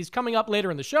the week, and he's coming up later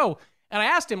in the show, and I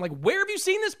asked him, like, where have you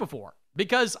seen this before?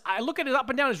 Because I look at it up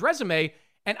and down his resume,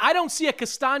 and I don't see a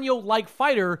Castano-like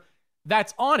fighter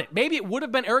that's on it. Maybe it would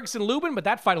have been Erickson Lubin, but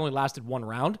that fight only lasted one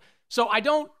round. So I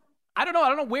don't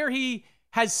know where he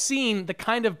has seen the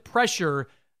kind of pressure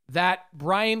that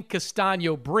Brian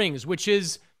Castano brings, which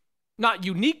is not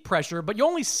unique pressure, but you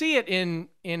only see it in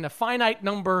a finite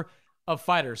number of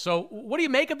fighters. So what do you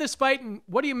make of this fight, and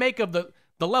what do you make of the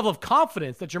level of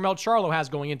confidence that Jermell Charlo has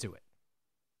going into it?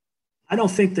 I don't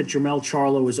think that Jermell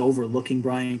Charlo is overlooking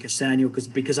Brian Castano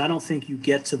because I don't think you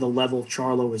get to the level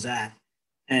Charlo is at.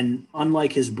 And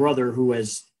unlike his brother, who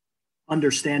has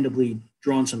understandably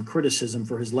drawn some criticism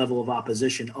for his level of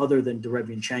opposition other than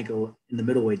Derevianchenko in the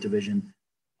middleweight division,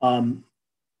 Jermell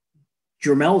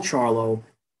Charlo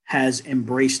has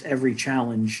embraced every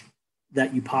challenge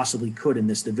that you possibly could in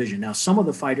this division. Now, some of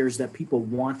the fighters that people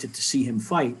wanted to see him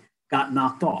fight got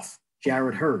knocked off.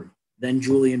 Jarrett Hurd, then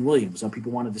Julian Williams. Some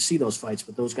people wanted to see those fights,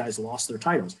 but those guys lost their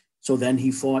titles. So then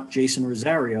he fought Jason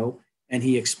Rosario, and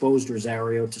he exposed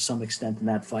Rosario to some extent in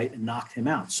that fight and knocked him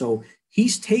out. So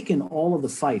he's taken all of the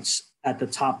fights at the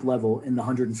top level in the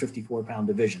 154-pound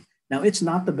division. Now, it's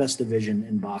not the best division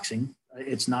in boxing.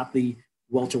 It's not the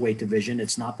welterweight division.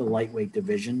 It's not the lightweight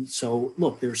division. So,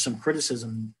 look, there's some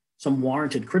criticism, some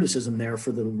warranted criticism there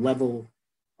for the level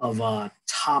of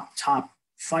top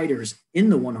fighters in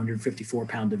the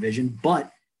 154-pound division.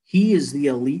 But he is the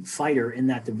elite fighter in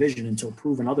that division until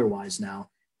proven otherwise now.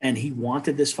 And he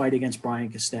wanted this fight against Brian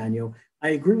Castano. I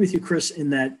agree with you, Chris, in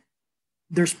that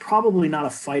there's probably not a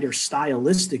fighter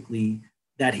stylistically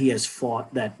that he has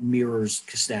fought that mirrors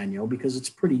Castano, because it's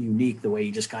pretty unique the way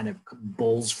he just kind of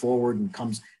bowls forward and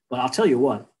comes. But I'll tell you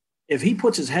what, if he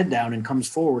puts his head down and comes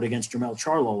forward against Jermell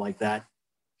Charlo like that,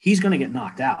 he's going to get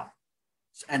knocked out.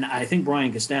 And I think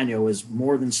Brian Castano is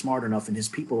more than smart enough, and his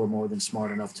people are more than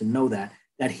smart enough to know that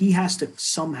he has to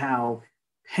somehow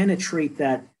penetrate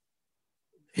that.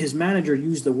 His manager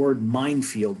used the word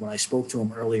minefield when I spoke to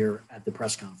him earlier at the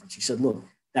press conference. He said, look,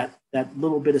 that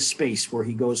little bit of space where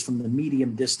he goes from the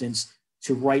medium distance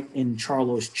to right in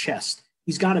Charlo's chest,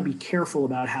 he's got to be careful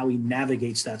about how he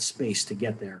navigates that space to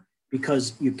get there,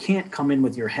 because you can't come in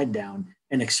with your head down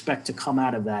and expect to come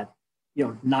out of that,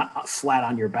 not flat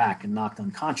on your back and knocked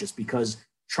unconscious, because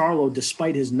Charlo,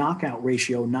 despite his knockout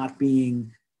ratio not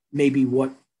being maybe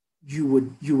what you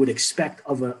would expect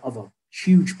of a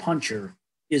huge puncher,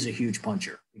 is a huge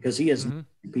puncher, because he has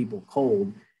people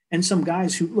cold. And some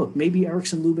guys who, look, maybe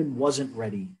Erickson Lubin wasn't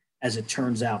ready, as it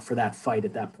turns out, for that fight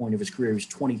at that point of his career. He was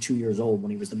 22 years old when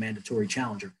he was the mandatory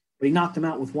challenger, but he knocked him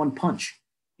out with one punch.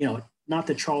 Not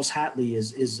that Charles Hatley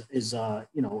is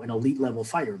an elite level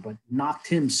fighter, but knocked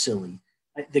him silly.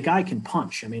 The guy can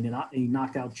punch. I mean, he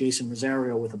knocked out Jason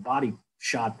Rosario with a body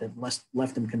shot that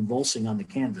left him convulsing on the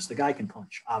canvas. The guy can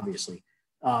punch, obviously.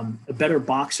 A better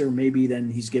boxer maybe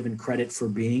than he's given credit for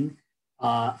being.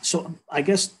 So I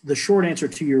guess the short answer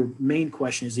to your main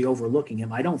question is he overlooking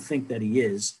him. I don't think that he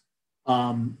is.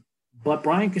 But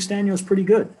Brian Castano is pretty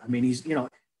good. I mean, he's,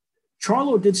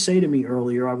 Charlo did say to me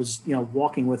earlier, I was,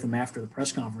 walking with him after the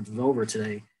press conference was over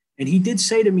today, and he did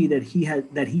say to me that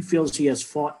he feels he has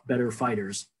fought better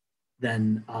fighters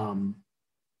than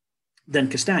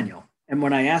Castano. And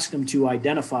when I asked him to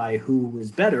identify who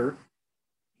is better,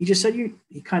 he just said,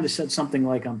 he kind of said something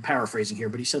like, I'm paraphrasing here,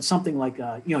 but he said something like,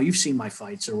 you've seen my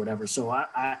fights or whatever. So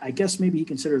I guess maybe he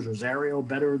considers Rosario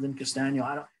better than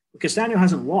Castano. Castano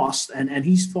hasn't lost, and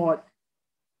he's fought.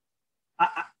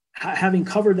 Having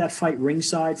covered that fight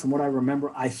ringside, from what I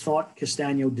remember, I thought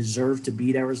Castano deserved to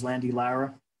beat Erislandy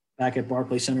Lara back at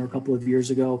Barclays Center a couple of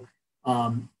years ago.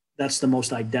 That's the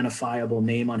most identifiable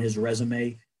name on his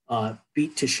resume.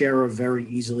 Beat Teixeira very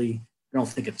easily. I don't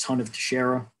think a ton of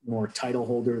Teixeira, more title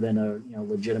holder than a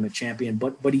legitimate champion,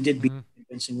 but he did beat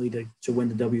convincingly to win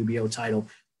the WBO title.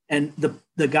 And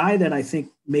the guy that I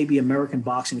think maybe American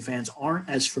boxing fans aren't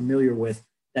as familiar with,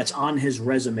 that's on his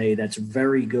resume, that's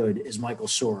very good, is Michael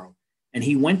Soro. And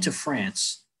he went to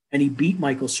France and he beat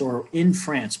Michael Soro in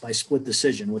France by split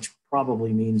decision, which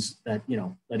probably means that,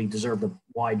 that he deserved a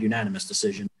wide unanimous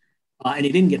decision. And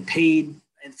he didn't get paid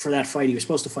for that fight. He was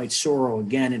supposed to fight Soro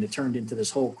again, and it turned into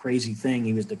this whole crazy thing.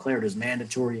 He was declared as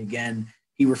mandatory again.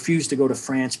 He refused to go to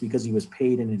France because he was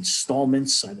paid in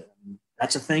installments.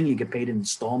 That's a thing. You get paid in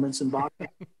installments in boxing.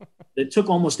 It took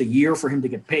almost a year for him to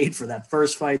get paid for that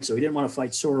first fight, so he didn't want to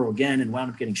fight Soro again and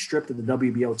wound up getting stripped of the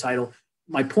WBO title.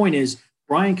 My point is,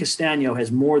 Brian Castano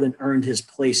has more than earned his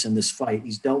place in this fight.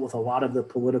 He's dealt with a lot of the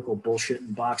political bullshit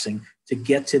in boxing to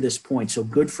get to this point. So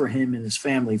good for him and his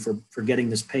family for getting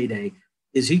this payday.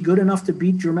 Is he good enough to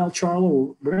beat Jermell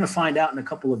Charlo? We're going to find out in a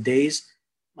couple of days.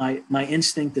 My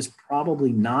instinct is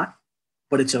probably not,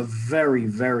 but it's a very,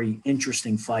 very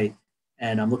interesting fight,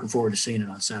 and I'm looking forward to seeing it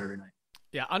on Saturday night.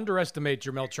 Yeah, underestimate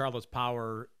Jermell Charlo's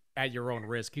power at your own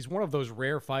risk. He's one of those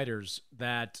rare fighters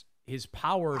that his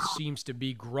power seems to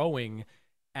be growing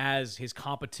as his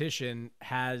competition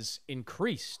has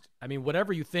increased. I mean,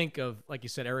 whatever you think of, like you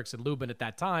said, Erickson Lubin at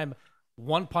that time,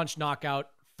 1-punch knockout,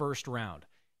 first round.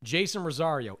 Jason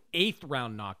Rosario, 8th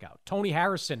round knockout. Tony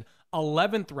Harrison,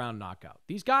 11th round knockout.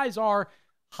 These guys are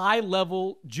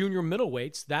high-level junior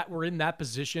middleweights that were in that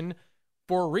position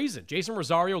for a reason. Jason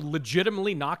Rosario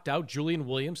legitimately knocked out Julian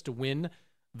Williams to win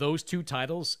those 2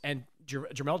 titles, and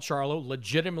Jermell Charlo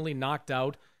legitimately knocked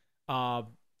out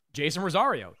Jason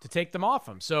Rosario to take them off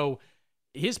him. So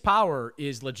his power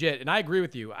is legit, and I agree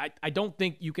with you. I don't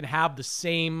think you can have the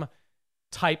same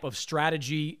type of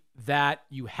strategy that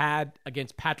you had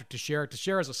against Patrick Teixeira.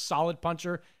 Teixeira is a solid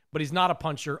puncher, but he's not a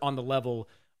puncher on the level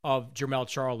of Jermell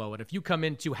Charlo. And if you come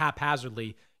in too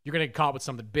haphazardly, you're going to get caught with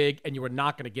something big, and you are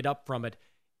not going to get up from it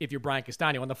if you're Brian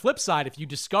Castano. On the flip side, if you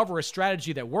discover a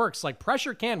strategy that works, like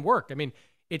pressure can work. I mean,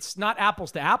 it's not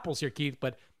apples to apples here, Keith,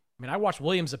 but I mean, I watched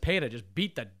William Zepeda just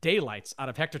beat the daylights out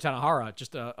of Hector Tanajara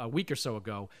just a week or so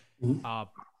ago.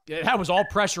 That was all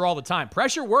pressure all the time.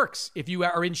 Pressure works if you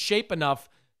are in shape enough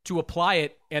to apply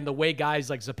it, and the way guys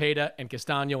like Zepeda and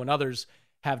Castano and others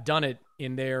have done it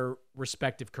in their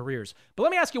respective careers. But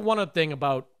let me ask you one other thing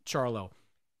about Charlo.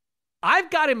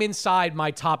 I've got him inside my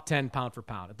top 10 pound for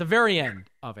pound at the very end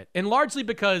of it, and largely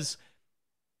because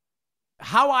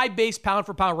how I base pound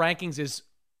for pound rankings is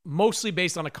mostly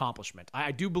based on accomplishment.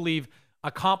 I do believe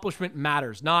accomplishment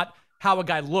matters, not how a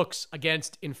guy looks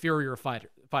against inferior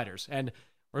fighters. And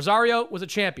Rosario was a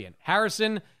champion.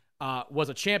 Harrison was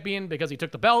a champion because he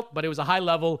took the belt, but it was a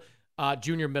high-level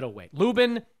junior middleweight.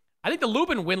 Lubin, I think the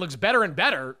Lubin win looks better and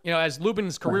better, as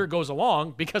Lubin's career goes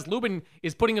along, because Lubin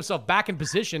is putting himself back in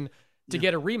position to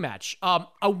get a rematch.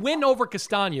 A win over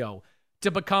Castano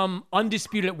to become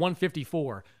undisputed at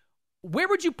 154. Where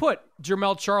would you put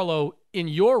Jermell Charlo in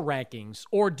your rankings,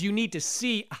 or do you need to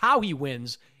see how he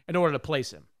wins in order to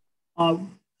place him?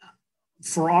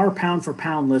 For our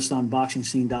pound-for-pound list on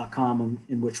BoxingScene.com,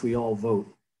 in which we all vote,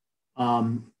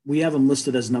 we have him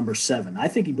listed as number 7. I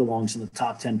think he belongs in the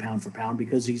top 10 pound-for-pound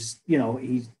because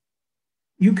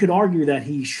you could argue that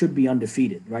he should be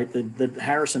undefeated, right? The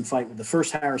Harrison fight, the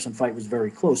first Harrison fight was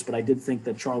very close, but I did think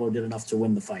that Charlo did enough to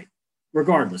win the fight.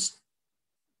 Regardless,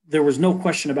 there was no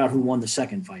question about who won the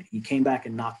second fight. He came back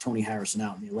and knocked Tony Harrison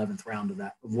out in the 11th round of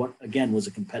what, again, was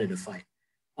a competitive fight.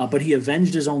 But he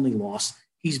avenged his only loss.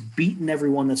 He's beaten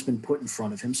everyone that's been put in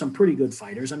front of him, some pretty good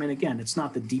fighters. I mean, again, it's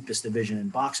not the deepest division in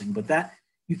boxing, but that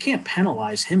you can't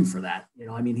penalize him for that.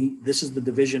 This is the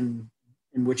division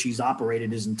in which he's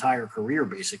operated his entire career,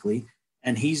 basically,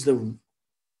 and he's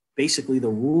basically the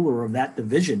ruler of that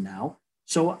division now.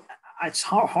 So it's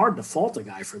hard to fault a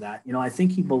guy for that. I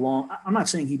think I'm not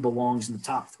saying he belongs in the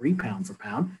top 3 pound for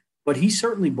pound, but he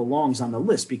certainly belongs on the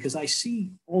list because I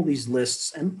see all these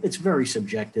lists and it's very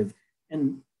subjective.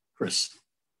 And Chris,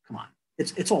 come on,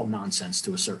 it's all nonsense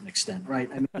to a certain extent, right?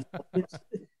 I mean,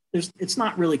 it's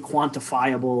not really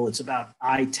quantifiable. It's about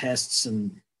eye tests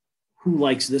and who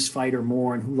likes this fighter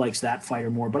more and who likes that fighter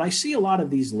more. But I see a lot of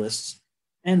these lists,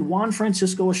 and Juan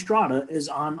Francisco Estrada is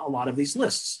on a lot of these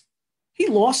lists. He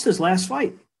lost his last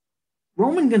fight.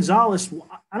 Roman Gonzalez,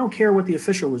 I don't care what the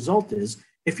official result is.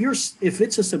 If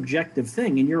it's a subjective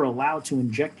thing and you're allowed to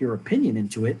inject your opinion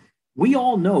into it, we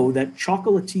all know that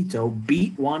Chocolatito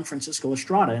beat Juan Francisco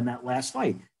Estrada in that last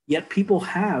fight. Yet people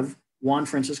have Juan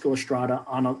Francisco Estrada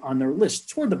on their list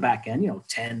toward the back end,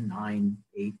 10, 9,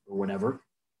 8, or whatever.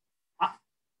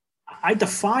 I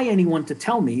defy anyone to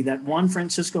tell me that Juan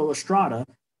Francisco Estrada,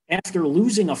 after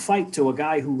losing a fight to a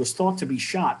guy who was thought to be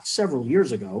shot several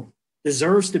years ago,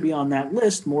 deserves to be on that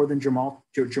list more than Jermell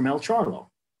Charlo.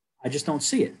 I just don't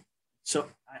see it. So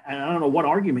I don't know what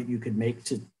argument you could make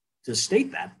to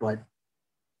state that, but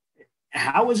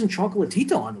how isn't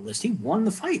Chocolatito on the list? He won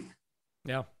the fight.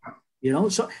 Yeah.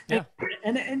 So yeah.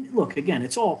 And look, again,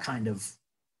 it's all kind of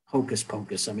hocus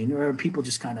pocus. I mean, there are people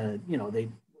just kind of,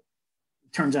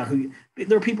 turns out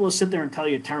there are people who sit there and tell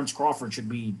you Terrence Crawford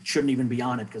shouldn't even be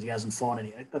on it because he hasn't fought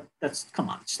any. Come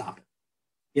on, stop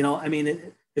it. I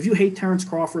mean, if you hate Terrence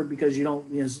Crawford because he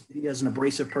has an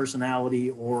abrasive personality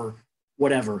or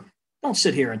whatever, don't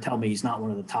sit here and tell me he's not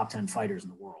one of the top 10 fighters in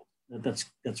the world.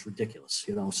 That's ridiculous,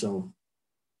 So,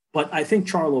 but I think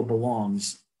Charlo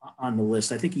belongs on the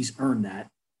list. I think he's earned that.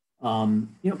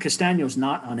 Castaño's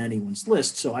not on anyone's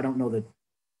list, so I don't know that.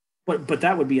 But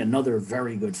that would be another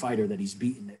very good fighter that he's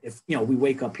beaten. If we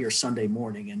wake up here Sunday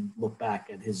morning and look back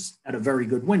at a very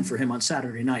good win for him on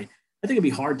Saturday night, I think it'd be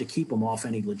hard to keep him off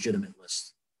any legitimate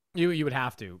list. You would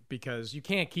have to, because you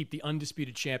can't keep the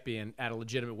undisputed champion at a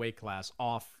legitimate weight class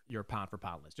off your pound for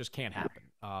pound list. Just can't happen.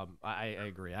 I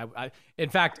agree. In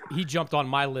fact, he jumped on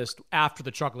my list after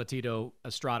the Chocolatito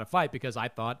Estrada fight because I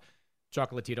thought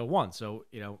Chocolatito won. So,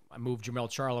 I moved Jermell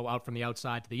Charlo out from the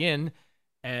outside to the in,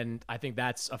 and I think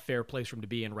that's a fair place for him to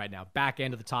be in right now. Back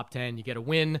end of the top 10, you get a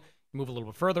win, you move a little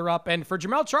bit further up. And for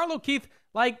Jermell Charlo, Keith,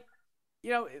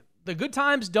 the good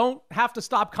times don't have to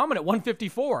stop coming at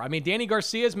 154. I mean, Danny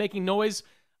Garcia is making noise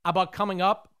about coming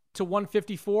up to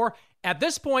 154. At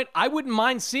this point, I wouldn't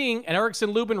mind seeing an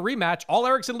Erickson Lubin rematch. All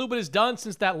Erickson Lubin has done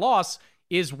since that loss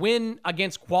is win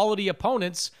against quality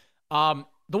opponents. The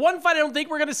one fight I don't think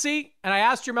we're going to see, and I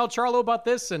asked Jermell Charlo about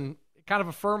this and kind of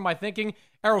affirmed my thinking,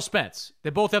 Errol Spence.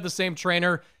 They both have the same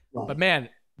trainer, but man,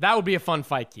 that would be a fun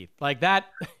fight, Keith. Like that,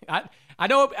 I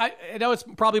know it's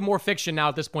probably more fiction now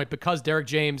at this point because Derek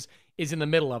James is in the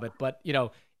middle of it. But,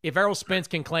 if Errol Spence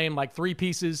can claim like 3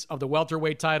 pieces of the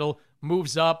welterweight title,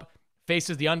 moves up,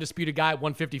 faces the undisputed guy at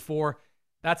 154,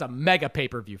 that's a mega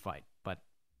pay-per-view fight. But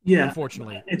yeah,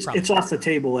 unfortunately, it's off the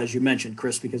table, as you mentioned,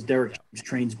 Chris, because Derek James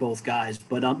trains both guys.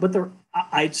 But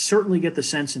I certainly get the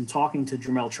sense in talking to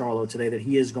Jermell Charlo today that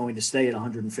he is going to stay at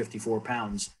 154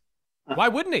 pounds. Why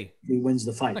wouldn't he? If he wins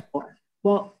the fight.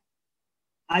 Well,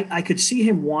 I could see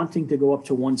him wanting to go up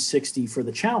to 160 for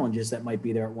the challenges that might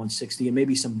be there at 160 and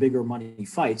maybe some bigger money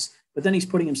fights. But then he's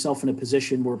putting himself in a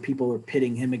position where people are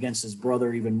pitting him against his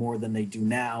brother even more than they do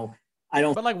now.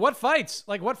 But what fights?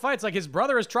 Like his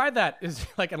brother has tried that. Is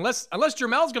like unless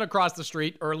Jermell's going to cross the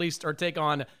street or take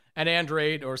on an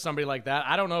Andrade or somebody like that.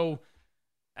 I don't know.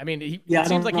 I mean, it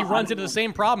seems like he runs into the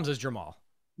same problems as Jermall.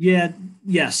 Yeah,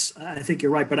 yes, I think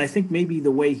you're right. But I think maybe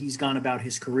the way he's gone about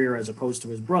his career as opposed to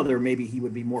his brother, maybe he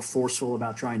would be more forceful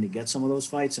about trying to get some of those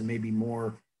fights and maybe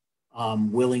more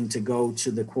willing to go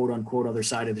to the quote unquote other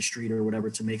side of the street or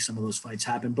whatever to make some of those fights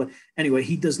happen. But anyway,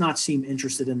 he does not seem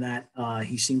interested in that.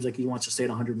 He seems like he wants to stay at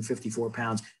 154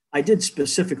 pounds. I did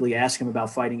specifically ask him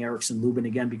about fighting Erickson Lubin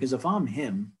again, because if I'm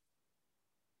him,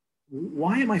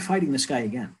 why am I fighting this guy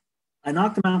again? I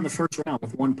knocked him out in the first round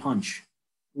with one punch.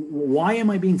 Why am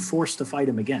I being forced to fight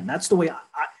him again? That's the way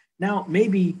now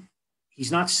maybe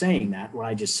he's not saying that, what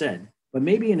I just said, but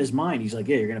maybe in his mind, he's like,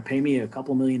 yeah, you're going to pay me a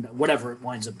couple million, whatever it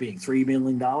winds up being, $3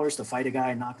 million to fight a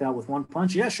guy knocked out with one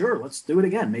punch. Yeah, sure. Let's do it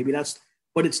again. Maybe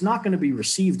but it's not going to be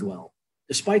received well,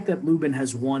 despite that Lubin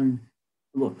has won.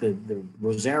 Look, the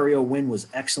Rosario win was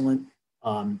excellent.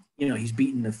 He's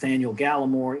beaten Nathaniel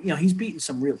Gallimore. He's beaten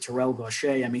some real Terrell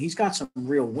Gausha. I mean, he's got some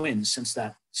real wins since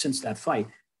that fight.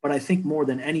 But I think more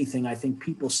than anything, I think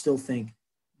people still think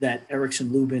that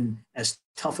Erickson Lubin, as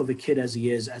tough of a kid as he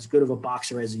is, as good of a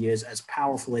boxer as he is, as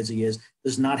powerful as he is,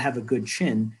 does not have a good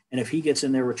chin. And if he gets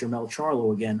in there with Jermell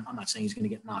Charlo again, I'm not saying he's going to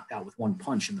get knocked out with one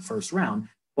punch in the first round,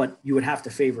 but you would have to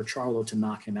favor Charlo to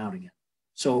knock him out again.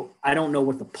 So I don't know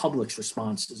what the public's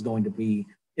response is going to be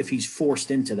if he's forced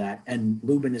into that. And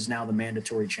Lubin is now the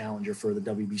mandatory challenger for the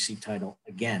WBC title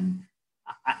again.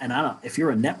 And I don't, if you're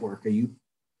a network, are you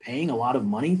paying a lot of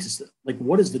money to, like,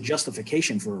 what is the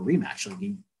justification for a rematch?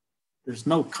 Like, there's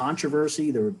no controversy.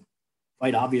 The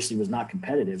fight obviously was not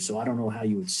competitive, so I don't know how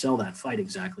you would sell that fight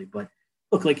exactly. But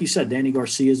look, like you said, Danny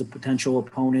Garcia is a potential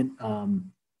opponent.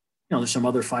 There's some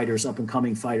other fighters, up and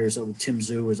coming fighters. Tim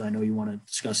Tszyu, as I know you want to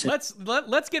discuss him.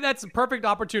 Let's get, that's a perfect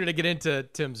opportunity to get into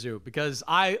Tim Tszyu, because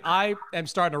I am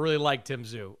starting to really like Tim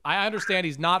Tszyu. I understand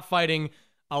he's not fighting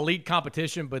elite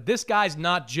competition, but this guy's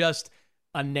not just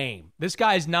a name. This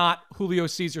guy's not Julio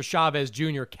Cesar Chavez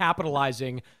Jr.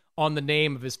 capitalizing on the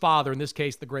name of his father, in this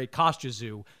case, the great Kostya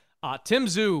Tszyu. Tim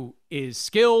Tszyu is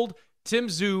skilled. Tim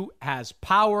Tszyu has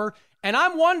power. And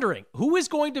I'm wondering, who is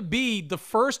going to be the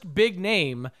first big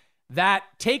name that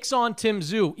takes on Tim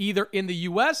Tszyu, either in the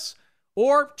U.S.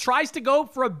 or tries to go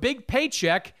for a big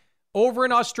paycheck over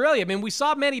in Australia. I mean, we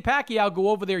saw Manny Pacquiao go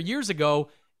over there years ago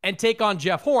and take on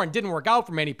Jeff Horn. Didn't work out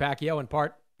for Manny Pacquiao in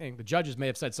part. And the judges may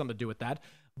have said something to do with that.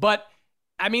 But,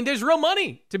 I mean, there's real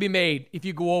money to be made if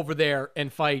you go over there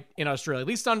and fight in Australia, at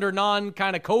least under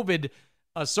non-kind of COVID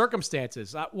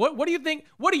circumstances. What do you think?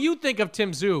 What do you think of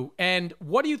Tim Tszyu? And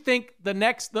what do you think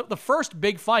the first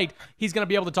big fight he's going to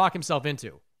be able to talk himself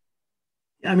into?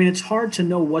 I mean, it's hard to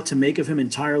know what to make of him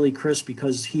entirely, Chris,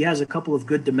 because he has a couple of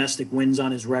good domestic wins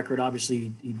on his record.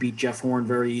 Obviously, he beat Jeff Horn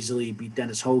very easily. He beat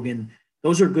Dennis Hogan.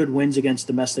 Those are good wins against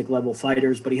domestic level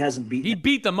fighters, but he hasn't beat. He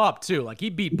beat them up too. Like he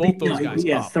beat both those guys.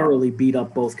 Yeah, up. Thoroughly beat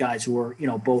up both guys who were,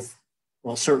 both.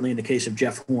 Well, certainly in the case of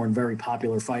Jeff Horn, very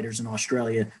popular fighters in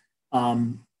Australia.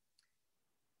 But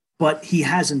he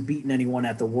hasn't beaten anyone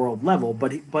at the world level.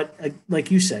 But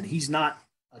like you said, he's not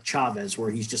a Chavez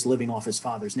where he's just living off his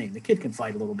father's name. The kid can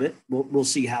fight a little bit. We'll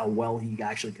see how well he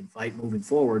actually can fight moving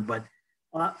forward. But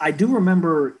I do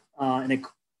remember, and it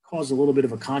caused a little bit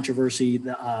of a controversy.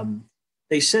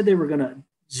 They said they were going to,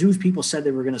 Tzew's people said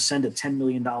they were going to send a $10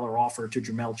 million offer to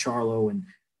Jermell Charlo. And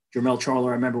Jermell Charlo,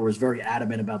 I remember, was very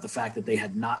adamant about the fact that they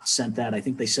had not sent that. I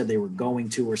think they said they were going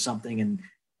to or something. And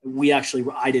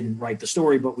I didn't write the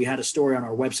story, but we had a story on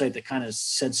our website that kind of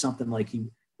said something like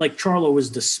Charlo was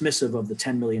dismissive of the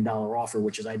 $10 million offer,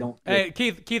 which is, Hey,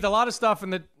 Keith, a lot of stuff in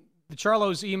the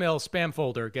Charlo's email spam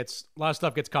folder a lot of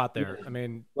stuff gets caught there. I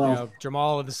mean,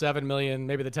 Jermall of the 7 million,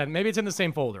 maybe the 10, maybe it's in the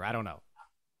same folder. I don't know.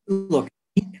 Look,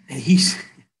 I'm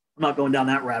not going down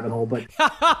that rabbit hole, but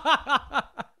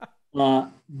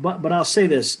but I'll say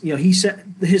this, he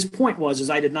said his point was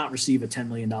I did not receive a $10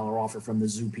 million offer from the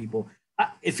Tszyu people.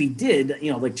 If he did,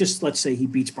 just let's say he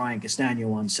beats Brian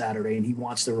Castano on Saturday and he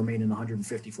wants to remain in the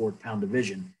 154-pound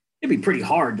division, it'd be pretty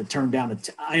hard to turn down.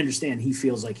 I understand he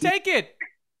feels like take it.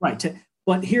 Right.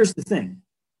 But here's the thing.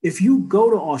 If you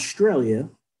go to Australia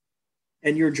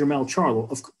and you're Jermell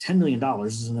Charlo, of $10 million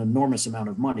is an enormous amount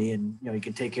of money. And, you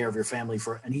can take care of your family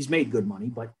and he's made good money,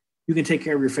 but you can take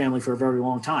care of your family for a very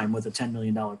long time with a $10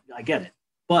 million. I get it.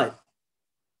 But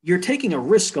you're taking a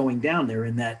risk going down there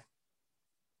in that.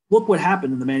 Look what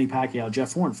happened in the Manny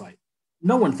Pacquiao-Jeff Horn fight.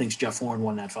 No one thinks Jeff Horn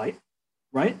won that fight,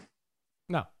 right?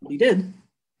 No. He did.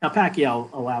 Now,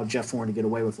 Pacquiao allowed Jeff Horn to get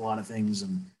away with a lot of things,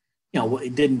 and,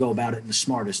 it didn't go about it in the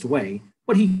smartest way,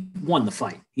 but he won the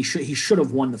fight. He should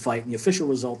have won the fight, and the official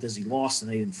result is he lost, and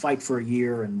they didn't fight for a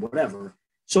year and whatever.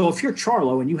 So if you're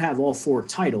Charlo and you have all 4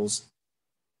 titles,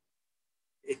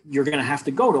 you're going to have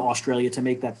to go to Australia to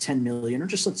make that $10 million, or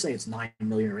just let's say it's $9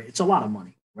 million. It's a lot of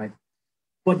money, right?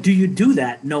 But do you do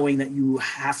that knowing that you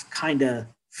have kind of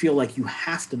feel like you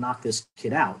have to knock this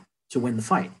kid out to win the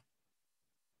fight?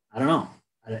 I don't know.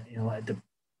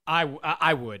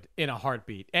 I would in a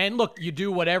heartbeat. And look, you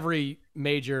do what every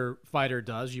major fighter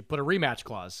does. You put a rematch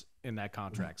clause in that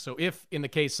contract. So if in the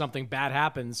case something bad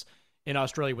happens in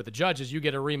Australia with the judges, you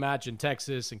get a rematch in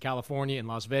Texas and California and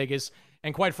Las Vegas.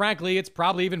 And quite frankly, it's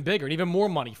probably even bigger and even more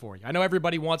money for you. I know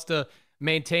everybody wants to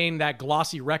maintain that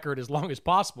glossy record as long as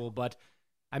possible, but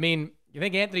I mean, you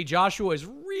think Anthony Joshua is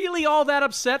really all that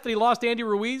upset that he lost Andy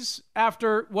Ruiz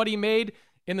after what he made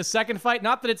in the second fight?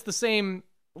 Not that it's the same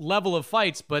level of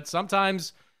fights, but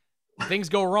sometimes things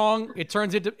go wrong. It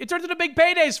turns into big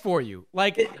paydays for you.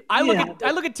 Like I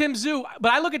look at Tim Tszyu,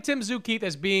 but I look at Tim Tszyu, Keith,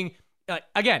 as being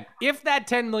again, if that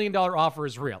 $10 million offer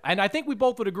is real, and I think we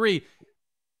both would agree.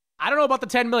 I don't know about the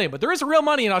 $10 million, but there is real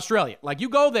money in Australia. Like you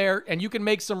go there and you can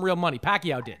make some real money.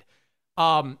 Pacquiao did.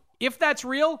 If that's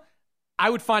real, I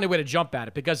would find a way to jump at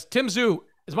it because Tim Tszyu,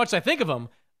 as much as I think of him,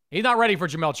 he's not ready for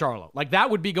Jermell Charlo. Like that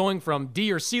would be going from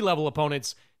D or C level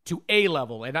opponents to A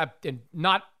level, and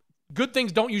not good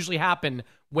things don't usually happen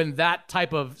when that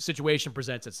type of situation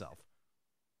presents itself.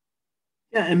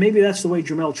 Yeah, and maybe that's the way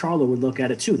Jermell Charlo would look at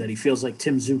it too. That he feels like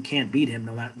Tim Tszyu can't beat him,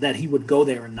 no matter that he would go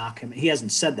there and knock him. He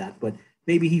hasn't said that, but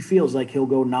maybe he feels like he'll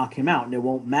go knock him out, and it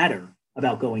won't matter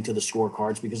about going to the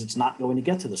scorecards because it's not going to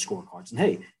get to the scorecards. And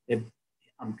hey, if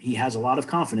he has a lot of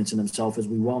confidence in himself, as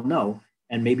we well know,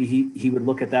 and maybe he would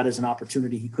look at that as an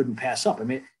opportunity he couldn't pass up. I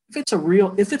mean, if it's a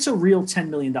real $10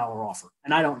 million offer,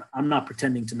 and I'm not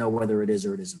pretending to know whether it is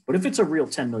or it isn't, but if it's a real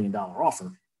 $10 million offer,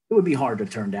 it would be hard to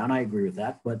turn down. I agree with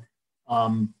that, but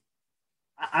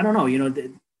I don't know.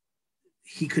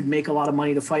 He could make a lot of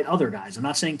money to fight other guys. I'm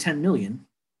not saying 10 million,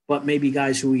 but maybe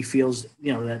guys who he feels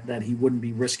that he wouldn't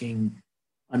be risking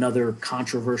another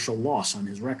controversial loss on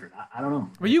his record. I don't know.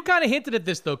 Well, you kind of hinted at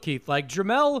this, though, Keith. Like,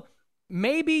 Jermell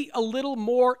maybe a little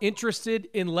more interested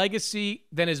in legacy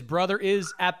than his brother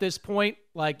is at this point.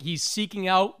 Like, he's seeking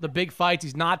out the big fights.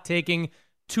 He's not taking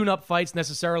tune-up fights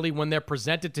necessarily when they're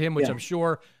presented to him, which I'm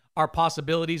sure are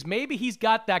possibilities. Maybe he's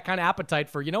got that kind of appetite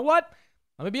for, you know what?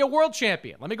 Let me be a world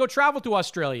champion. Let me go travel to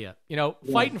Australia.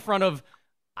 Fight in front of,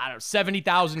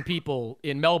 70,000 people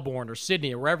in Melbourne or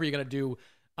Sydney or wherever you're going to do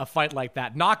a fight like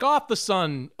that. Knock off the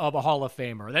son of a Hall of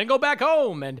Famer. Then go back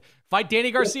home and fight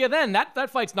Danny Garcia then. That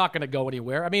fight's not going to go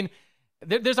anywhere. I mean,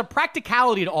 there's a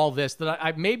practicality to all this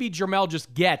that maybe Jermell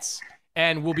just gets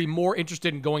and will be more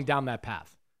interested in going down that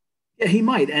path. Yeah, he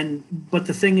might. But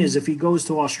the thing is, if he goes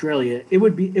to Australia,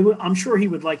 I'm sure he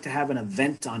would like to have an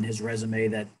event on his resume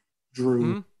that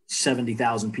drew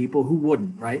 70,000 people. Who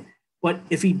wouldn't, right? But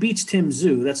if he beats Tim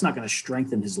Tszyu, that's not going to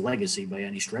strengthen his legacy by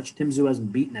any stretch. Tim Tszyu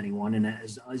hasn't beaten anyone and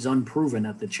is unproven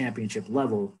at the championship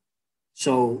level.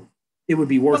 So it would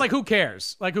be worth. But who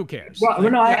cares? Who cares? Well,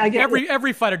 no, I get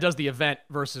every fighter does the event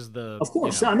versus the. Of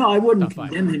course, no, I wouldn't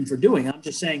condemn him for doing it. I'm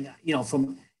just saying,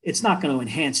 it's not going to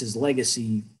enhance his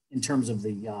legacy in terms of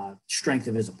the strength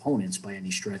of his opponents by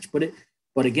any stretch. But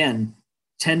again,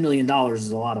 $10 million is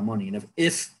a lot of money, and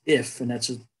if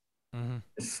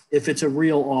it's a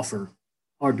real offer,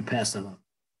 hard to pass that up.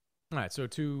 All right, so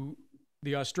to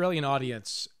the Australian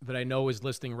audience that I know is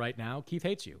listening right now, Keith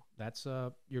hates you. That's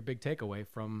your big takeaway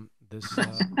from this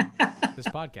this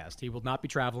podcast. He will not be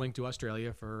traveling to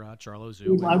Australia for Charlo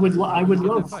Tszyu.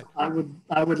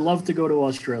 I would love to go to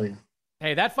Australia.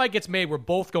 Hey, that fight gets made. We're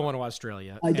both going to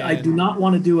Australia. I do not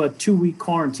want to do a 2-week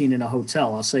quarantine in a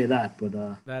hotel. I'll say that.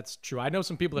 But that's true. I know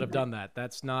some people that have done that.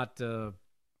 That's not.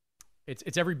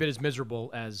 It's every bit as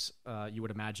miserable as you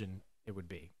would imagine it would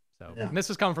be. So, and this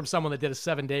is coming from someone that did a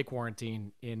 7-day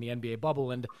quarantine in the NBA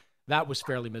bubble, and that was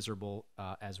fairly miserable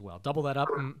as well. Double that up,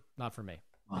 not for me.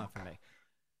 Not for me.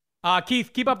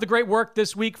 Keith, keep up the great work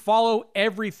this week. Follow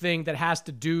everything that has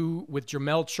to do with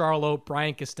Jermell Charlo,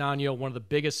 Brian Castano, one of the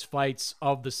biggest fights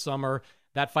of the summer.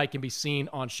 That fight can be seen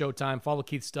on Showtime. Follow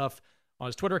Keith's stuff on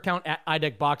his Twitter account at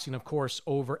IDECBoxing, of course,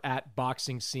 over at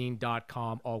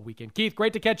BoxingScene.com all weekend. Keith,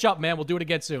 great to catch up, man. We'll do it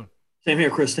again soon. Same here,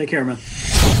 Chris. Take care, man.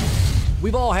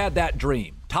 We've all had that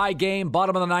dream. Tie game,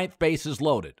 bottom of the ninth, bases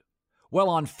loaded. Well,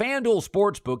 on FanDuel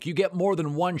Sportsbook, you get more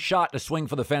than one shot to swing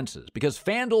for the fences because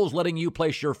FanDuel is letting you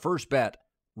place your first bet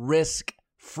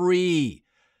risk-free.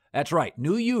 That's right.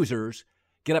 New users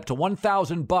get up to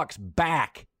 $1,000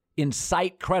 back in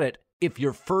site credit if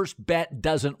your first bet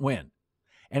doesn't win.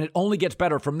 And it only gets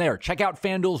better from there. Check out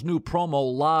FanDuel's new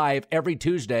promo live every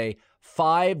Tuesday,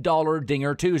 $5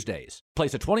 Dinger Tuesdays.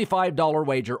 Place a $25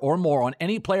 wager or more on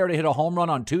any player to hit a home run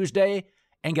on Tuesday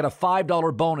and get a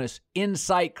 $5 bonus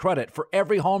in-site credit for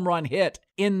every home run hit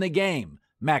in the game.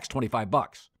 Max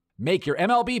 $25. Make your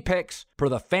MLB picks per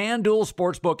the FanDuel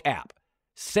Sportsbook app.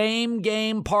 Same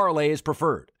game parlays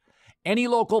preferred. Any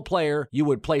local player you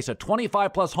would place a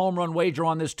 25-plus home run wager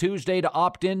on this Tuesday to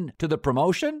opt in to the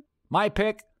promotion? My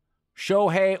pick,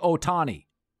 Shohei Ohtani.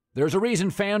 There's a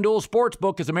reason FanDuel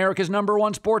Sportsbook is America's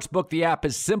 #1 sportsbook. The app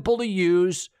is simple to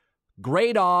use,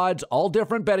 great odds, all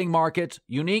different betting markets,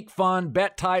 unique fun,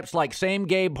 bet types like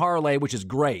same-game parlay, which is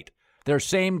great. Their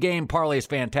same-game parlay is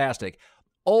fantastic.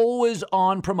 Always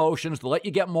on promotions to let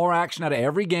you get more action out of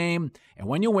every game. And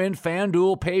when you win,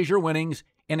 FanDuel pays your winnings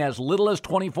in as little as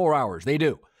 24 hours. They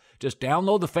do. Just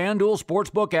download the FanDuel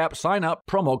Sportsbook app, sign up,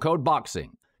 promo code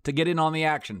BOXING to get in on the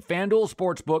action. FanDuel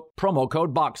Sportsbook, promo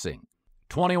code BOXING.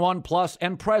 21 plus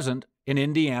and present in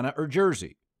Indiana or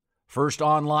Jersey. First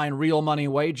online real money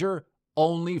wager,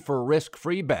 only for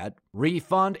risk-free bet.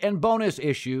 Refund and bonus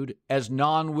issued as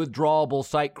non-withdrawable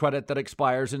site credit that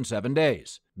expires in 7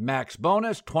 days. Max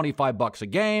bonus, $25 a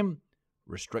game.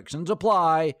 Restrictions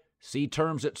apply. See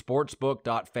terms at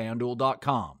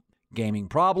sportsbook.fanduel.com. Gaming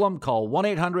problem? Call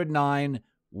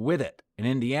 1-800-9-WITH-IT in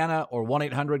Indiana or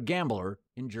 1-800-GAMBLER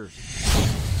in Jersey.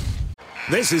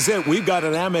 This is it. We've got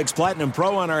an Amex Platinum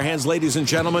Pro on our hands, ladies and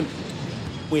gentlemen.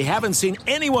 We haven't seen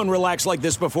anyone relax like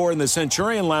this before in the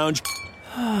Centurion Lounge.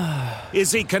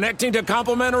 Is he connecting to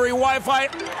complimentary Wi-Fi?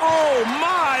 Oh,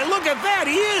 my. Look at that.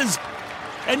 He is.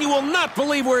 And you will not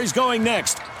believe where he's going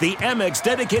next. The Amex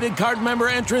dedicated card member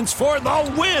entrance for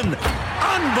the win.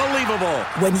 Unbelievable.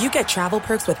 When you get travel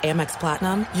perks with Amex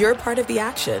Platinum, you're part of the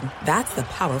action. That's the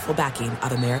powerful backing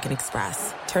of American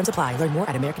Express. Terms apply. Learn more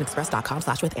at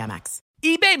americanexpress.com/withAmex.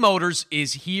 eBay Motors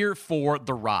is here for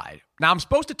the ride. Now, I'm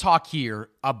supposed to talk here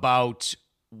about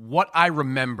what I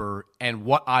remember and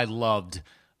what I loved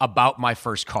about my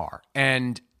first car.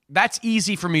 And that's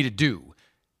easy for me to do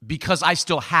because I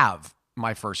still have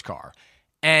my first car.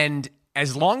 And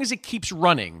as long as it keeps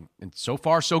running, and so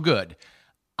far so good,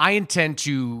 I intend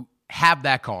to have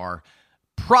that car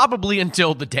probably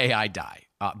until the day I die.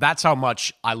 That's how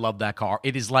much I love that car.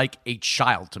 It is like a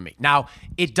child to me. Now,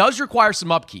 it does require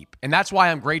some upkeep, and that's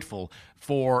why I'm grateful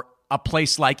for a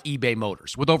place like eBay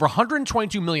Motors. With over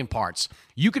 122 million parts,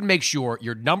 you can make sure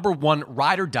your number one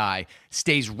ride or die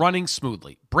stays running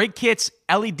smoothly. Brake kits,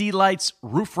 LED lights,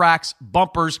 roof racks,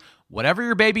 bumpers, whatever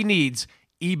your baby needs,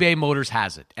 eBay Motors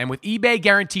has it. And with eBay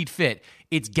Guaranteed Fit,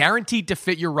 it's guaranteed to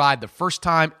fit your ride the first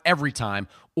time, every time,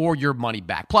 or your money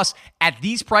back. Plus, at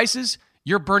these prices,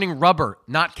 you're burning rubber,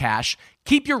 not cash.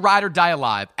 Keep your ride or die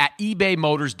alive at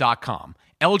ebaymotors.com.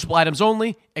 Eligible items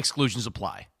only. Exclusions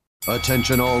apply.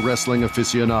 Attention all wrestling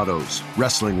aficionados.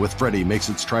 Wrestling with Freddie makes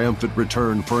its triumphant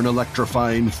return for an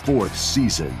electrifying 4th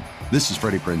season. This is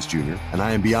Freddie Prinze Jr., and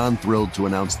I am beyond thrilled to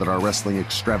announce that our wrestling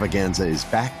extravaganza is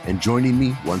back, and joining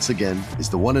me once again is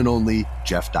the one and only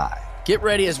Jeff Dye. Get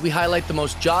ready as we highlight the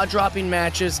most jaw-dropping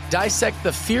matches, dissect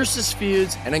the fiercest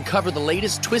feuds, and uncover the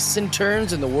latest twists and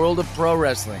turns in the world of pro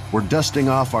wrestling. We're dusting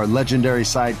off our legendary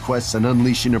side quests and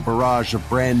unleashing a barrage of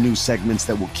brand new segments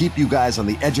that will keep you guys on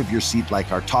the edge of your seat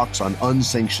like our talks on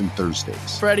Unsanctioned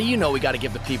Thursdays. Freddie, you know we got to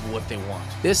give the people what they want.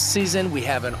 This season, we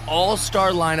have an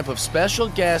all-star lineup of special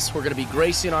guests who are going to be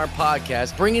gracing our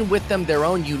podcast, bringing with them their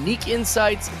own unique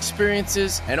insights,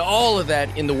 experiences, and all of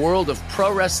that in the world of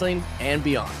pro wrestling and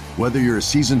beyond. Whether you're a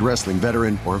seasoned wrestling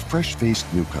veteran or a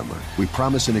fresh-faced newcomer, we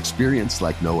promise an experience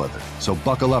like no other. So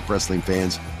buckle up, wrestling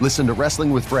fans. Listen to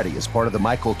Wrestling with Freddie as part of the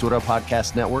My Cultura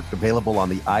Podcast Network, available on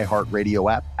the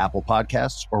iHeartRadio app, Apple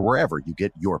Podcasts, or wherever you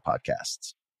get your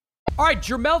podcasts. All right,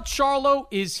 Jermell Charlo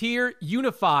is here,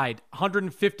 unified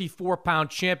 154-pound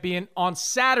champion. On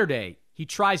Saturday, he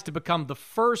tries to become the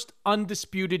first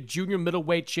undisputed junior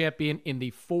middleweight champion in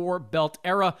the 4-belt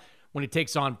era. When he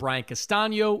takes on Brian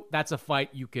Castano, that's a fight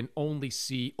you can only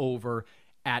see over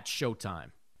at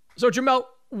Showtime. So, Jermell,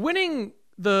 winning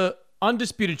the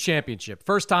undisputed championship,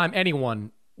 first time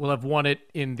anyone will have won it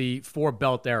in the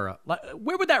 4-belt era.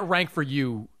 Where would that rank for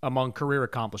you among career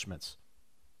accomplishments?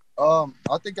 I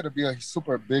think it'll be a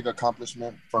super big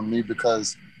accomplishment for me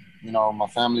because, you know, my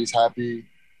family's happy.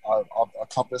 I've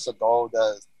accomplished a goal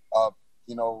that,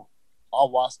 you know, I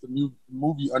watched the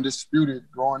movie Undisputed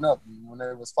growing up when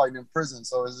they was fighting in prison.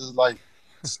 So it's just like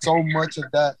so much of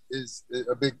that is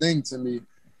a big thing to me.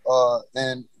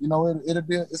 And, you know,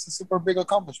 it's a super big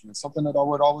accomplishment, something that I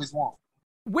would always want.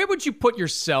 Where would you put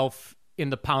yourself in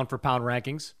the pound-for-pound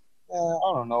rankings?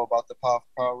 I don't know about the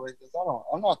pound-for-pound rankings.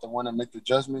 I'm not the one to make the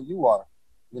judgment. You are.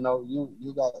 You know,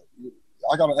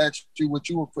 I got to ask you what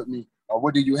you would put me, or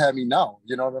what do you have me now?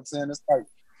 You know what I'm saying? It's like,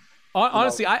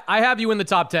 honestly, I have you in the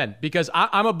top 10 because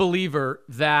I'm a believer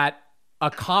that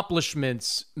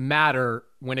accomplishments matter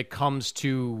when it comes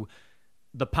to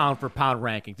the pound-for-pound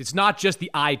rankings. It's not just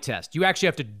the eye test. You actually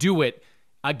have to do it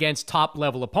against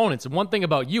top-level opponents. And one thing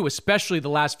about you, especially the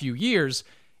last few years,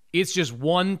 it's just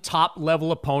one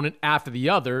top-level opponent after the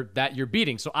other that you're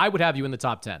beating. So I would have you in the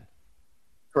top 10.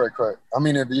 Correct. I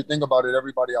mean, if you think about it,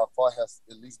 everybody I fought has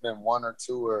at least been one or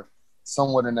two or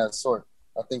somewhat in that sort.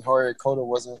 I think Jorge Cotto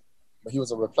wasn't, but he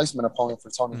was a replacement opponent for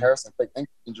Tony Harrison, fake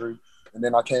ankle injury, and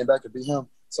then I came back to beat him.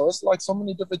 So it's like so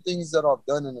many different things that I've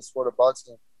done in the sport of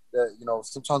boxing that, you know,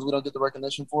 sometimes we don't get the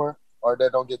recognition for or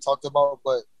that don't get talked about,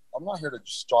 but I'm not here to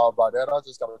strive by that. I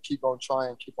just got to keep on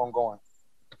trying, keep on going.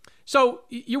 So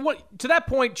to that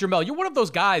point, Jermell, you're one of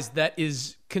those guys that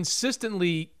is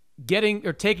consistently getting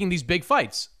or taking these big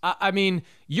fights. I mean,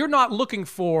 you're not looking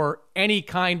for any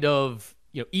kind of,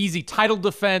 you know, easy title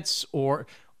defense or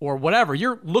whatever.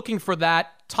 You're looking for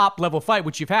that top-level fight,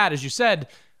 which you've had, as you said,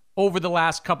 over the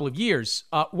last couple of years.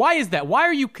 Why is that? Why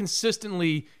are you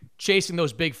consistently chasing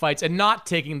those big fights and not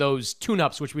taking those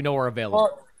tune-ups, which we know are available?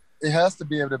 Well, it has to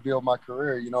be able to build my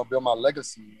career, you know, build my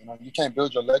legacy. You know, you can't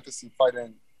build your legacy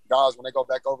fighting guys when they go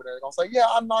back over there. They're going to say, yeah,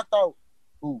 I knocked out.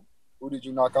 Who did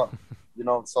you knock out? You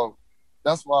know, so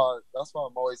that's why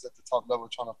I'm always at the top level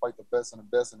trying to fight the best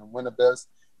and win the best.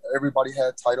 Everybody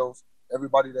had titles.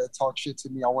 Everybody that talked shit to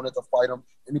me, I wanted to fight them.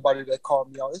 Anybody that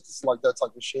called me out, it's just like that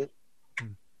type of shit.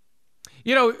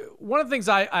 You know, one of the things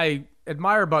I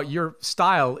admire about your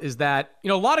style is that, you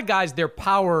know, a lot of guys, their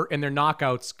power and their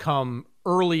knockouts come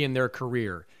early in their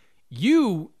career.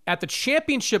 You, at the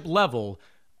championship level,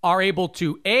 are able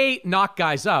to, A, knock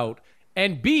guys out,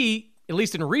 and B, at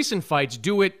least in recent fights,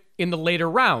 do it in the later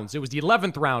rounds. It was the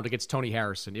 11th round against Tony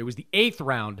Harrison. It was the 8th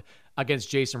round against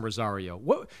Jason Rosario.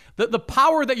 What the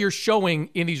power that you're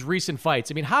showing in these recent fights,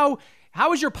 I mean, how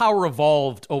has your power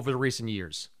evolved over the recent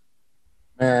years?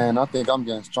 Man, I think I'm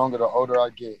getting stronger the older I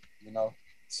get, you know.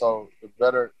 So the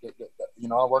better, you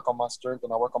know, I work on my strength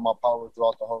and I work on my power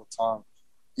throughout the whole time,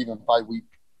 even fight week.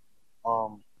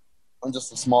 I'm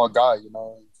just a small guy, you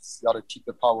know. Just got to keep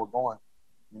the power going,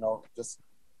 you know. Just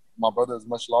my brother is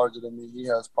much larger than me. He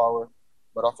has power,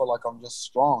 but I feel like I'm just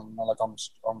strong, you know. Like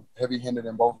I'm heavy-handed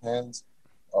in both hands.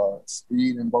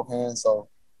 speed in both hands. So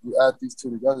you add these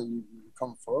two together, you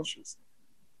become ferocious.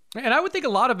 And I would think a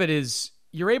lot of it is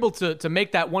you're able to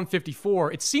make that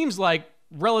 154. It seems like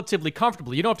relatively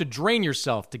comfortably. You don't have to drain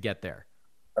yourself to get there.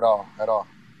 At all.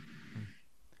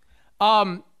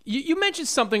 You mentioned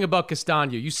something about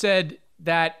Castano. You said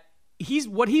that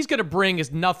what he's going to bring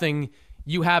is nothing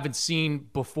you haven't seen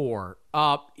before.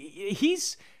 I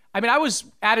was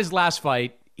at his last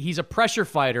fight. He's a pressure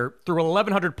fighter, threw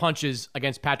 1,100 punches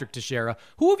against Patrick Teixeira.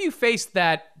 Who have you faced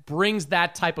that brings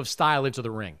that type of style into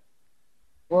the ring?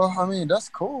 Well, I mean, that's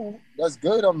cool. That's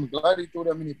good. I'm glad he threw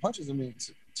that many punches. I mean,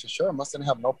 Teixeira must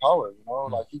have no power,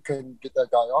 Like, he couldn't get that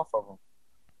guy off of him.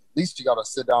 At least you got to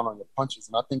sit down on your punches.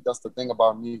 And I think that's the thing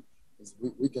about me is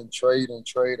we can trade.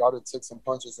 I done took some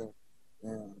punches, and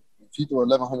if he threw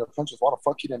 1,100 punches, why the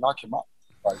fuck he didn't knock him out?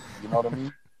 Like, you know what I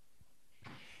mean?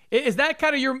 Is that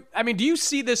kind of do you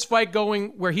see this fight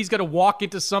going where he's going to walk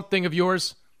into something of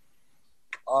yours?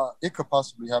 It could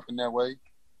possibly happen that way.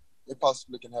 It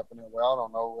possibly can happen that way. I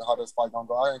don't know how this fight gonna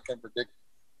go. I can't predict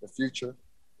the future.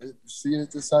 See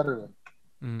it this Saturday.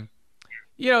 Mm.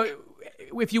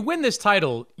 If you win this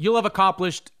title, you'll have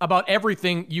accomplished about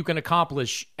everything you can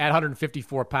accomplish at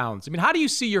 154 pounds. I mean, how do you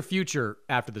see your future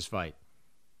after this fight?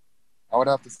 I would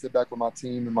have to sit back with my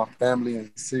team and my family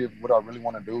and see what I really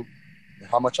want to do and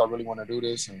how much I really want to do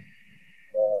this. And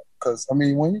because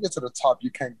when you get to the top,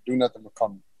 you can't do nothing but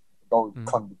go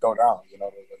down.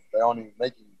 They only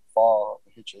make you fall,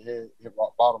 hit your head, hit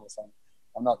rock bottom or something.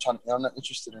 I'm not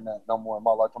interested in that no more in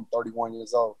my life. I'm 31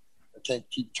 years old. I can't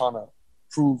keep trying to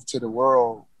prove to the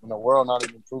world when the world not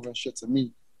even proving shit to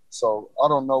me. So I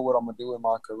don't know what I'm gonna do in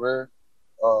my career.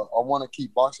 I want to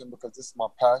keep boxing because this is my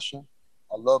passion.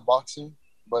 I love boxing,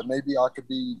 but maybe I could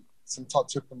be some top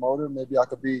tier promoter. Maybe I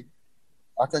could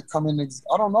come in.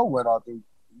 I don't know what I'll do.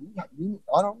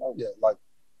 I don't know yet. Like,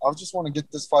 I just want to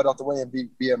get this fight out the way and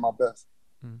be at my best.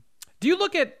 Do you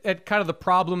look at kind of the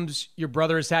problems your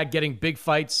brother has had getting big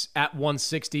fights at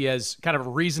 160 as kind of a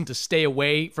reason to stay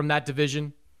away from that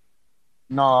division?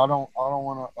 No, I don't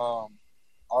want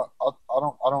to.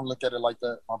 I don't look at it like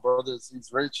that. My brother, he's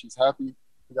rich, he's happy.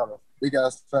 He got a big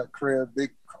ass fat crib,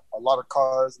 a lot of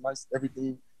cars, nice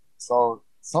everything. So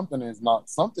something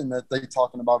that they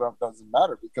talking about doesn't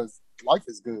matter because life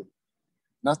is good.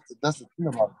 And that's the thing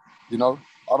about it.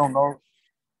 I don't know.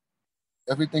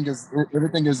 Everything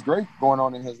is great going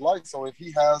on in his life. So if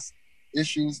he has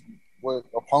issues with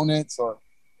opponents or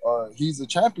he's a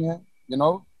champion,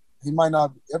 he might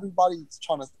not. Everybody's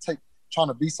trying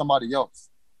to be somebody else.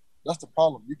 That's the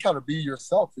problem. You gotta be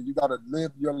yourself, and you gotta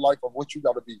live your life of what you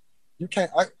gotta be. You can't.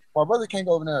 My brother can't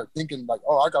go over there thinking like,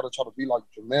 oh, I gotta try to be like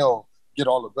Jamel, get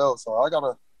all the belts. So I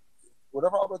gotta,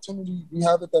 whatever opportunity you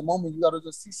have at that moment, you gotta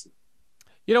just seize it.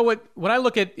 You know what? When I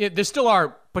look at it, there still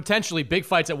are potentially big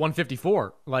fights at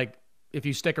 154. Like if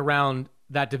you stick around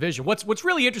that division, what's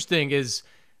really interesting is,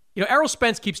 Errol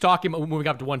Spence keeps talking about moving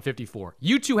up to 154.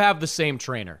 You two have the same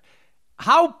trainer.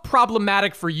 How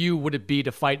problematic for you would it be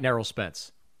to fight Errol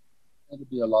Spence? It'll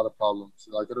be a lot of problems.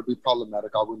 Like, it'll be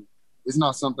problematic. It's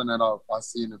not something that I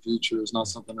see in the future. It's not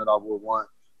something that I would want.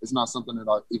 It's not something that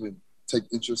I even take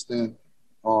interest in.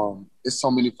 It's so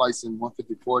many fights in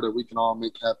 154 that we can all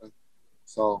make happen.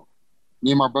 So,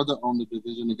 me and my brother own the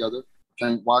division together.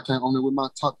 Why I can't own it with my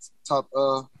top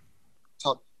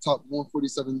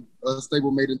 147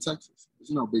 stablemate in Texas?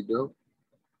 It's no big deal.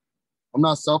 I'm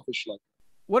not selfish like that.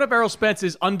 What if Errol Spence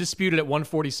is undisputed at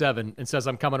 147 and says,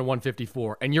 I'm coming to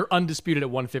 154, and you're undisputed at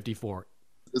 154?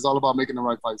 It's all about making the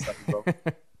right fights happen, bro.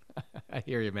 I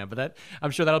hear you, man. But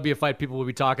I'm sure that'll be a fight people will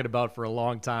be talking about for a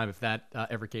long time if that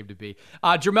ever came to be.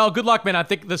 Jermell, good luck, man. I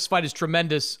think this fight is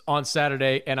tremendous on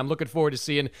Saturday, and I'm looking forward to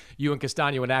seeing you and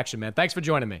Castano in action, man. Thanks for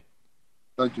joining me.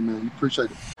 Thank you, man. Appreciate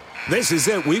it. This is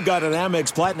it. We've got an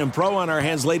Amex Platinum Pro on our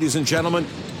hands, ladies and gentlemen.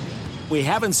 We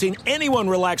haven't seen anyone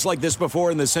relax like this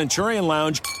before in the Centurion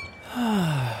Lounge.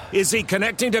 Is he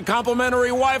connecting to complimentary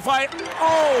Wi-Fi?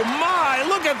 Oh, my.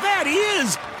 Look at that. He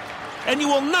is. And you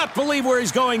will not believe where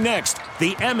he's going next.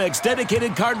 The Amex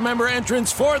dedicated card member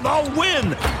entrance for the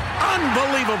win.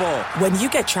 Unbelievable. When you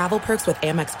get travel perks with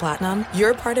Amex Platinum,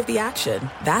 you're part of the action.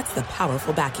 That's the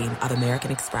powerful backing of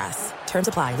American Express. Terms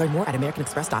apply. Learn more at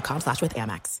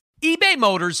americanexpress.com/withAmex. eBay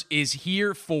Motors is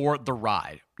here for the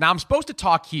ride. Now, I'm supposed to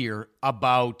talk here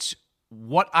about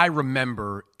what I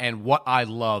remember and what I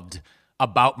loved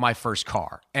about my first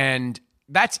car. And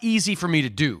that's easy for me to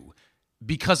do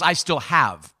because I still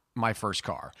have my first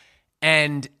car.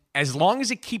 And as long as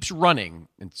it keeps running,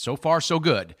 and so far so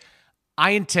good,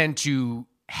 I intend to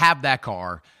have that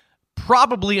car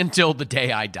probably until the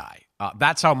day I die.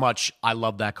 That's how much I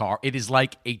love that car. It is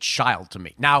like a child to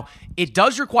me. Now, it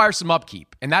does require some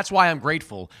upkeep, and that's why I'm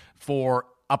grateful for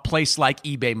a place like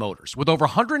eBay Motors. With over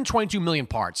 122 million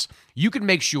parts, you can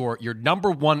make sure your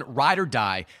number one ride or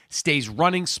die stays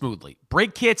running smoothly.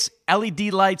 Brake kits,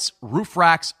 LED lights, roof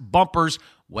racks, bumpers,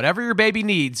 whatever your baby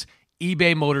needs,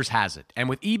 eBay Motors has it. And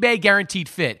with eBay Guaranteed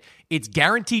Fit, it's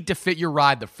guaranteed to fit your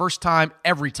ride the first time,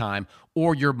 every time,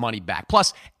 or your money back.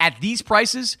 Plus, at these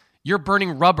prices, you're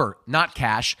burning rubber, not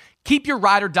cash. Keep your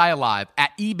ride or die alive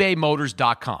at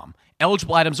ebaymotors.com.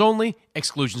 Eligible items only.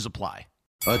 Exclusions apply.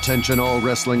 Attention all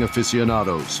wrestling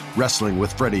aficionados. Wrestling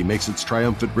with Freddie makes its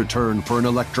triumphant return for an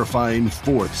electrifying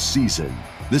 4th season.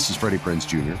 This is Freddie Prinze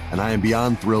Jr., and I am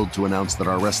beyond thrilled to announce that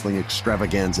our wrestling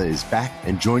extravaganza is back,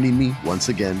 and joining me once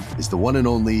again is the one and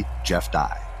only Jeff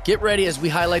Dye. Get ready as we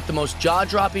highlight the most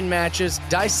jaw-dropping matches,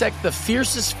 dissect the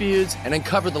fiercest feuds, and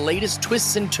uncover the latest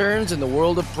twists and turns in the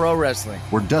world of pro wrestling.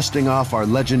 We're dusting off our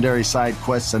legendary side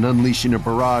quests and unleashing a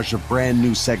barrage of brand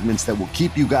new segments that will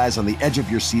keep you guys on the edge of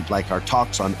your seat like our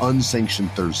talks on Unsanctioned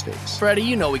Thursdays. Freddie,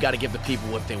 you know we got to give the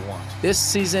people what they want. This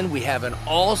season, we have an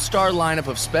all-star lineup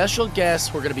of special guests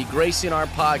who are going to be gracing our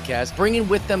podcast, bringing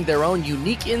with them their own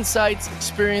unique insights,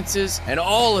 experiences, and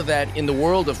all of that in the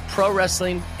world of pro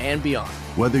wrestling and beyond.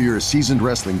 Whether you're a seasoned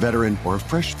wrestling veteran or a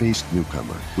fresh-faced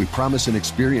newcomer, we promise an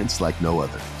experience like no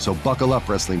other. So buckle up,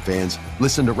 wrestling fans.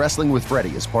 Listen to Wrestling with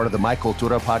Freddie as part of the My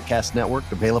Cultura Podcast Network,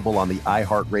 available on the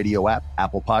iHeartRadio app,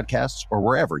 Apple Podcasts, or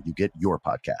wherever you get your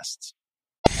podcasts.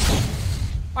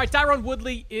 All right, Tyron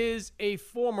Woodley is a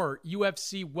former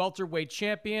UFC welterweight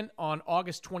champion. On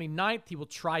August 29th, he will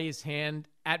try his hand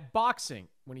at boxing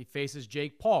when he faces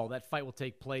Jake Paul. That fight will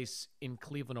take place in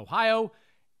Cleveland, Ohio,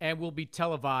 and will be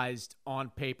televised on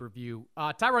pay-per-view.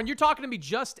 Tyron, you're talking to me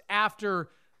just after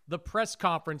the press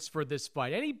conference for this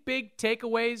fight. Any big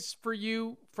takeaways for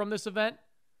you from this event?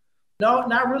 No,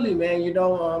 not really, man.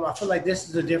 I feel like this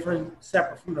is a different,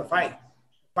 separate from the fight.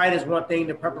 The fight is one thing,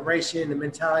 the preparation, the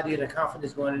mentality, the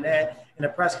confidence going in that. And the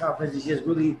press conference is just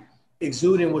really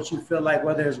exuding what you feel like,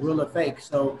 whether it's real or fake.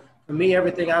 So for me,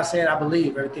 everything I say, I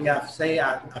believe. Everything I say,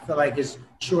 I feel like is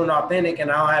true and authentic, and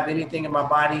I don't have anything in my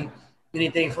body,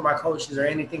 anything from my coaches or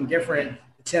anything different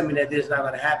to tell me that this is not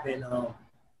going to happen.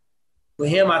 With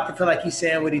him, I feel like he's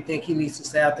saying what he thinks he needs to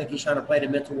say. I think he's trying to play the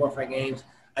mental warfare games.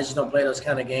 I just don't play those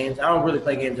kind of games. I don't really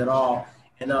play games at all.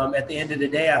 And at the end of the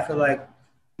day, I feel like,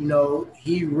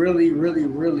 he really, really,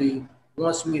 really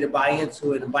wants me to buy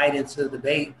into it and bite into the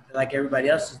bait like everybody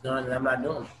else has done, and I'm not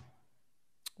doing it.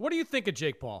 What do you think of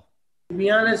Jake Paul? To be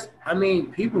honest,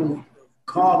 people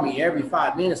call me every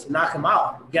 5 minutes to knock him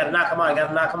out. You got to knock him out. You got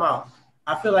to knock him out.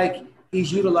 I feel like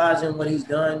he's utilizing what he's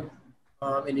done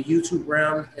in the YouTube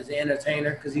realm as an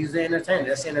entertainer, because he's an entertainer.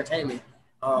 That's entertainment.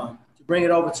 To bring it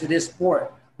over to this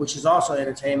sport, which is also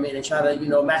entertainment, and try to,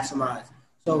 maximize.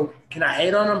 So can I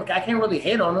hate on him? I can't really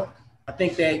hate on him. I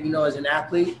think that, as an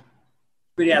athlete,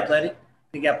 pretty athletic.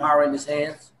 He got power in his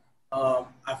hands.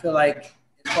 I feel like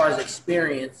as far as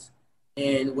experience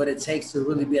and what it takes to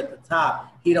really be at the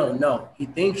top, he don't know. He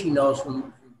thinks he knows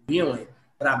from viewing,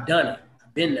 but I've done it.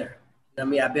 I've been there.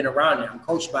 I've been around it. I'm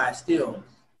coached by it still.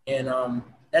 And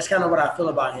that's kind of what I feel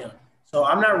about him. So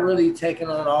I'm not really taking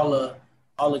on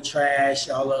all the trash,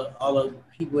 all the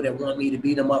people that want me to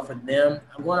beat them up for them.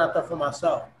 I'm going out there for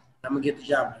myself. I'm going to get the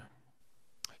job done.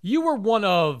 You were one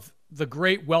of the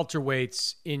great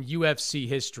welterweights in UFC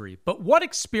history, but what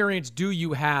experience do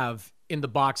you have in the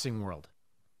boxing world?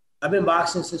 I've been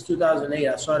boxing since 2008.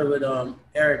 I started with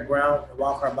Eric Brown,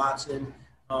 Walker Boxing.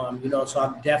 So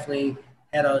I've definitely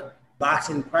had a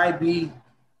boxing probably be,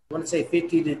 I want to say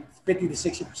 50 to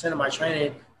 60% of my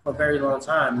training for a very long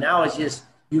time. Now it's just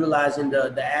utilizing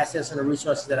the assets and the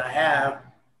resources that I have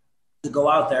to go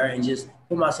out there and just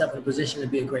put myself in a position to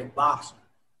be a great boxer.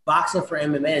 Boxing for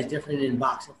MMA is different than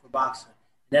boxing for boxing.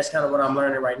 And that's kind of what I'm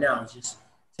learning right now. It's just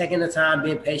taking the time,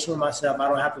 being patient with myself. I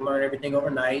don't have to learn everything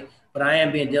overnight, but I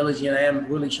am being diligent. I am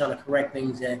really trying to correct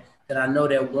things that I know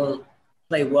that won't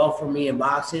play well for me in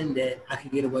boxing that I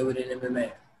could get away with in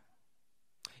MMA.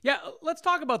 Yeah, let's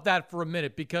talk about that for a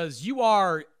minute, because you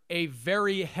are a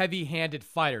very heavy-handed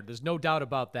fighter. There's no doubt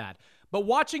about that. But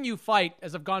watching you fight,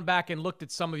 as I've gone back and looked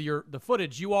at some of the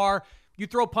footage, you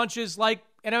throw punches like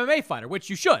an MMA fighter, which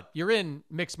you should. You're in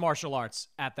mixed martial arts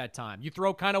at that time. You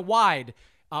throw kind of wide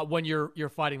when you're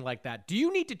fighting like that. Do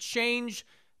you need to change,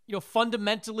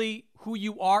 fundamentally who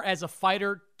you are as a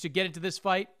fighter to get into this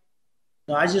fight?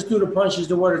 No, I just threw the punches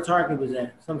to where the target was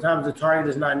at. Sometimes the target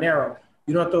is not narrow.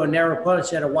 You don't throw a narrow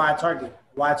punch at a wide target.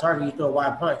 A wide target, you throw a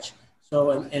wide punch.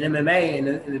 So in MMA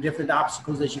and the different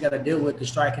obstacles that you got to deal with, the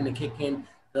striking, the kicking,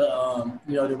 the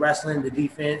wrestling, the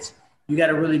defense, you got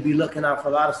to really be looking out for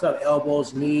a lot of stuff,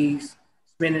 elbows, knees,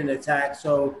 spinning attack.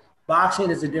 So boxing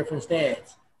is a different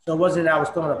stance. So it wasn't that I was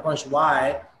throwing a punch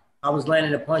wide. I was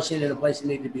landing a punch in the place it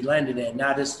needed to be landed at.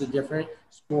 Now this is a different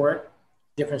sport,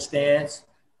 different stance,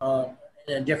 and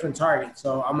a different target.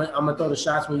 So I'm gonna throw the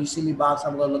shots. When you see me box,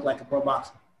 I'm gonna look like a pro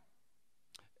boxer.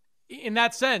 In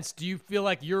that sense, do you feel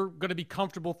like you're going to be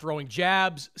comfortable throwing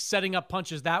jabs, setting up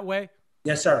punches that way?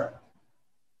 Yes, sir.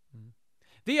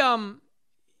 The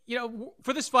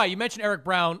for this fight, you mentioned Eric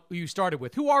Brown, who you started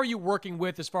with. Who are you working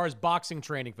with as far as boxing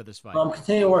training for this fight? I'm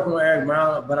continuing working with Eric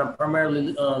Brown, but I'm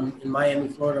primarily in Miami,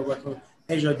 Florida, working with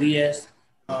Pedro Diaz,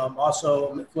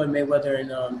 also Floyd Mayweather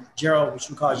and Gerald, which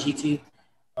we call GT.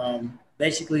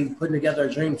 Basically putting together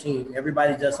a dream team.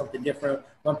 Everybody does something different.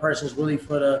 One person's really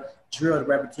for the drill, the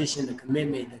repetition, the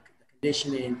commitment, the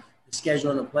conditioning, the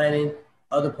scheduling, the planning.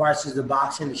 Other parts is the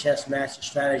boxing, the chess match, the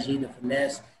strategy, the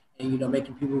finesse, and,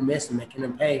 making people miss and making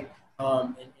them pay.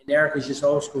 And Eric is just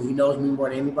old school. He knows me more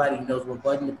than anybody. He knows what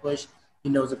button to push. He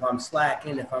knows if I'm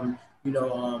slacking, if I'm,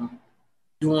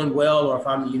 doing well, or if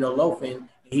I'm, loafing.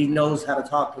 He knows how to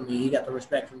talk to me. He got the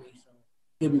respect for me. So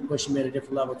he'll be pushing me at a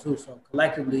different level too. So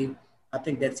collectively, I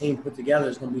think that team put together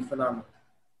is going to be phenomenal.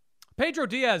 Pedro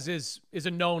Diaz is a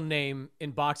known name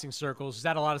in boxing circles. He's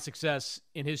had a lot of success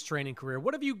in his training career.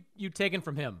 What have you taken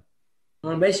from him?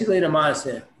 Basically the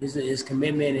mindset, his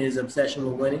commitment, his obsession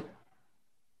with winning.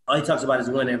 All he talks about is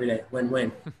win every day,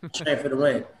 win. Train for the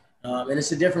win. And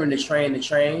it's a difference to train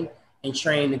and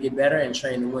train to get better and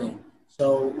train to win.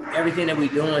 So everything that we're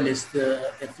doing is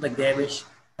to inflict damage,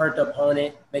 hurt the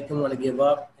opponent, make them want to give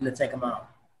up, and to take them out.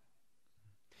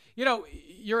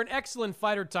 You're an excellent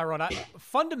fighter, Tyrone.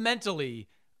 Fundamentally,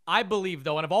 I believe,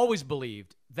 though, and I've always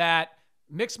believed, that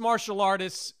mixed martial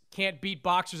artists can't beat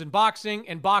boxers in boxing,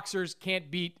 and boxers can't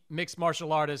beat mixed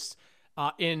martial artists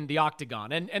in the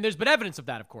octagon. And there's been evidence of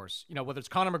that, of course. Whether it's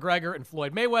Conor McGregor and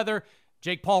Floyd Mayweather,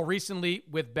 Jake Paul recently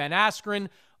with Ben Askren.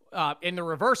 In the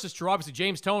reverse is true. Obviously,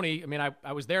 James Toney,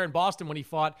 I was there in Boston when he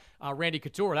fought Randy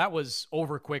Couture. That was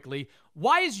over quickly.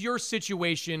 Why is your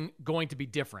situation going to be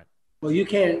different? Well, you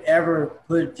can't ever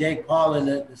put Jake Paul in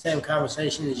the same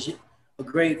conversation as a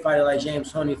great fighter like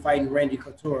James Toney fighting Randy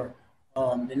Couture,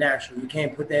 the natural. You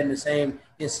can't put that in the same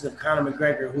instance of Conor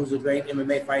McGregor, who's a great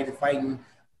MMA fighter fighting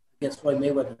against Floyd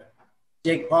Mayweather.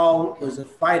 Jake Paul was a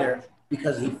fighter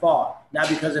because he fought, not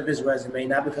because of his resume,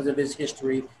 not because of his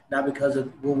history, not because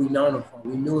of what we know him for.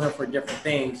 We knew him for different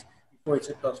things before he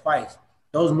took those fights.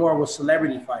 Those more were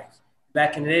celebrity fights.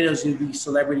 Back in the day, those would be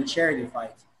celebrity charity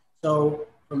fights. So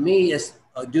for me, it's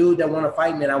a dude that want to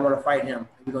fight me, and I want to fight him,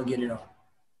 and we're going to get it on.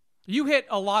 You hit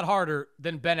a lot harder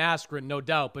than Ben Askren, no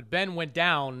doubt, but Ben went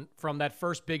down from that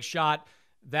first big shot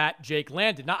that Jake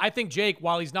landed. Now, I think Jake,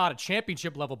 while he's not a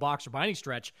championship-level boxer by any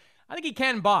stretch, I think he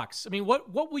can box.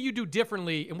 What will you do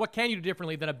differently, and what can you do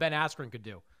differently than a Ben Askren could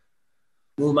do?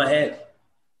 Move my head.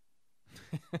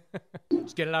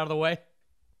 Just get it out of the way?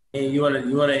 And you want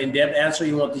an in-depth answer?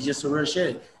 You want just a real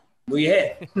shit? Move your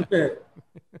head.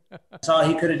 That's all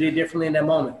he could have did differently in that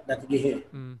moment, not to get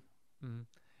hit.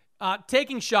 Mm-hmm.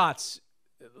 Taking shots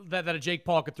that a Jake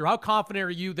Paul could throw, how confident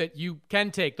are you that you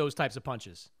can take those types of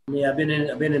punches? Yeah, I've been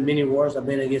in many wars. I've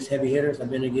been against heavy hitters. I've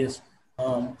been against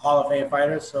Hall of Fame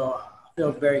fighters, so I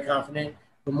feel very confident.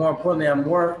 But more importantly, I'm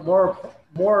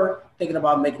more thinking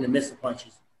about making them miss the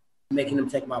punches, making them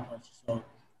take my punches. So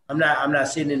I'm not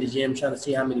sitting in the gym trying to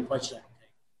see how many punches I can take.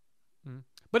 Mm-hmm.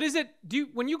 But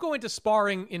when you go into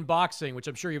sparring in boxing, which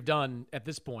I'm sure you've done at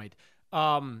this point,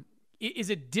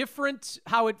 is it different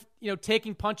how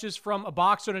taking punches from a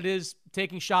boxer than it is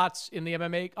taking shots in the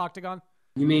MMA octagon?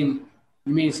 You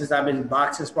mean since I've been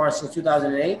boxing sparring since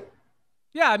 2008?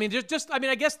 Yeah,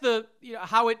 I guess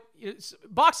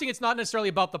boxing, it's not necessarily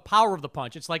about the power of the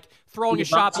punch. It's like throwing a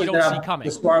shot that you don't see coming.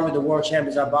 The sparring with the world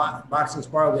champions I boxing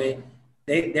spar with,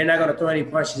 they're not going to throw any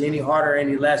punches any harder or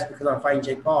any less because I'm fighting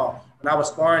Jake Paul. When I was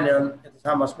sparring them, at the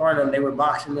time I was sparring them, they were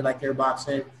boxing me like they were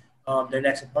boxing their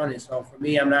next opponent. So for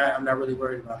me, I'm not really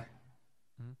worried about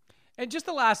it. And just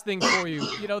the last thing for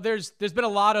you, there's been a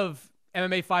lot of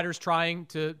MMA fighters trying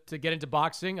to get into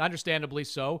boxing, understandably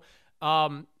so.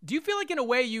 Do you feel like in a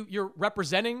way you're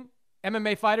representing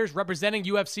MMA fighters, representing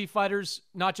UFC fighters,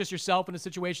 not just yourself in a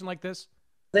situation like this?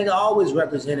 I think I always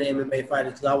represented MMA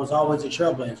fighters because I was always a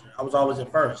trailblazer. I was always the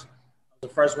first. I was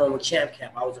the first one with Champ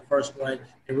Camp. I was the first one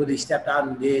that really stepped out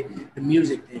and did the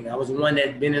music thing. I was the one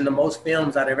that been in the most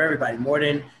films out of everybody, more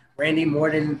than Randy,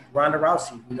 more than Ronda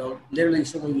Rousey. Literally,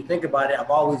 so when you think about it, I've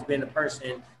always been the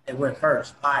person that went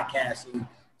first, podcasting,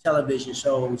 television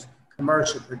shows,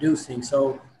 commercial producing.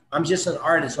 So I'm just an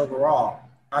artist overall.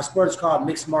 Our sport is called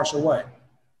mixed martial what?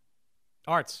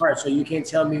 Arts. Right. So you can't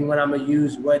tell me when I'm going to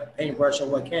use what paintbrush or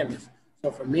what canvas.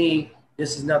 So for me,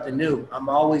 this is nothing new. I've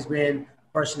always been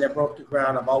the person that broke the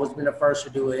ground. I've always been the first to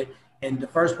do it. And the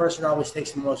first person always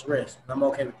takes the most risk. I'm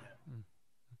okay with that.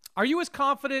 Are you as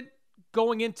confident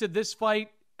going into this fight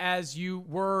as you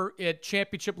were at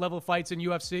championship level fights in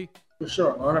UFC? For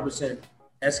sure, 100%.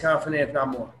 As confident, if not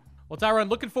more. Well, Tyron,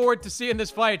 looking forward to seeing this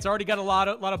fight. It's already got a lot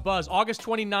of buzz. August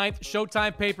 29th,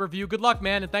 Showtime pay-per-view. Good luck,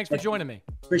 man, and thanks for joining me.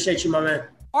 Appreciate you, my man.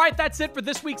 All right, that's it for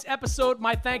this week's episode.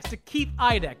 My thanks to Keith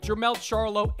Idec, Jermell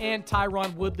Charlo, and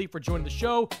Tyron Woodley for joining the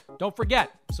show. Don't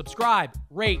forget, subscribe,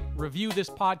 rate, review this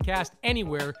podcast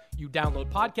anywhere you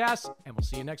download podcasts, and we'll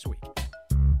see you next week.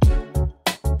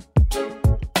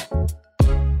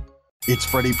 It's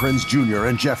Freddie Prinze Jr.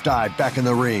 and Jeff Dye back in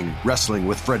the ring. Wrestling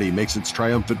with Freddie makes its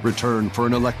triumphant return for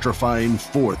an electrifying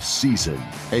 4th season.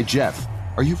 Hey, Jeff,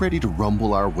 are you ready to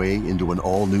rumble our way into an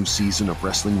all-new season of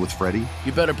Wrestling with Freddie?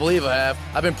 You better believe I have.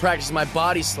 I've been practicing my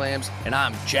body slams, and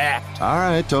I'm jacked. All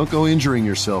right, don't go injuring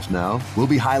yourself now. We'll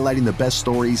be highlighting the best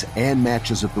stories and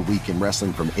matches of the week in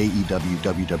wrestling from AEW,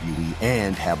 WWE,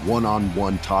 and have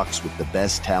one-on-one talks with the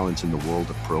best talents in the world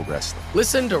of pro wrestling.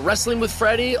 Listen to Wrestling with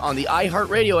Freddie on the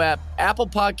iHeartRadio app, Apple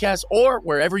Podcasts, or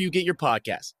wherever you get your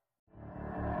podcasts.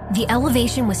 The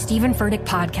Elevation with Stephen Furtick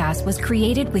podcast was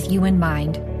created with you in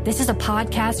mind. This is a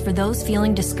podcast for those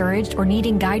feeling discouraged or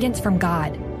needing guidance from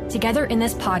God. Together in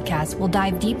this podcast, we'll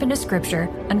dive deep into Scripture,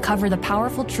 uncover the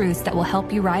powerful truths that will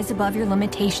help you rise above your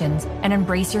limitations and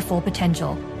embrace your full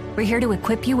potential. We're here to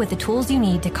equip you with the tools you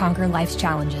need to conquer life's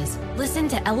challenges. Listen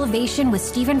to Elevation with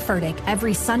Stephen Furtick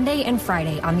every Sunday and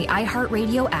Friday on the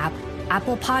iHeartRadio app,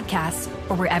 Apple Podcasts,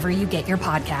 or wherever you get your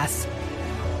podcasts.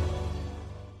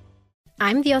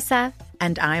 I'm Diosa.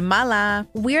 And I'm Mala.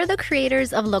 We're the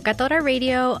creators of Locatora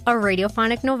Radio, a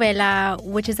radiophonic novela,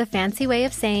 which is a fancy way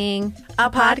of saying a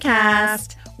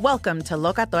podcast. Welcome to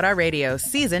Locatora Radio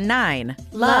Season 9.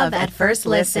 Love at First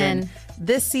Listen.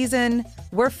 This season,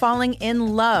 we're falling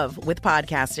in love with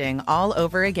podcasting all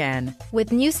over again.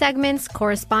 With new segments,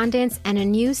 correspondence, and a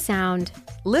new sound.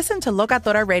 Listen to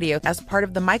Locatora Radio as part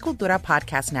of the My Cultura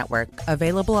Podcast Network,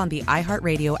 available on the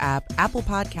iHeartRadio app, Apple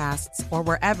Podcasts, or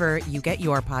wherever you get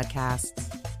your podcasts.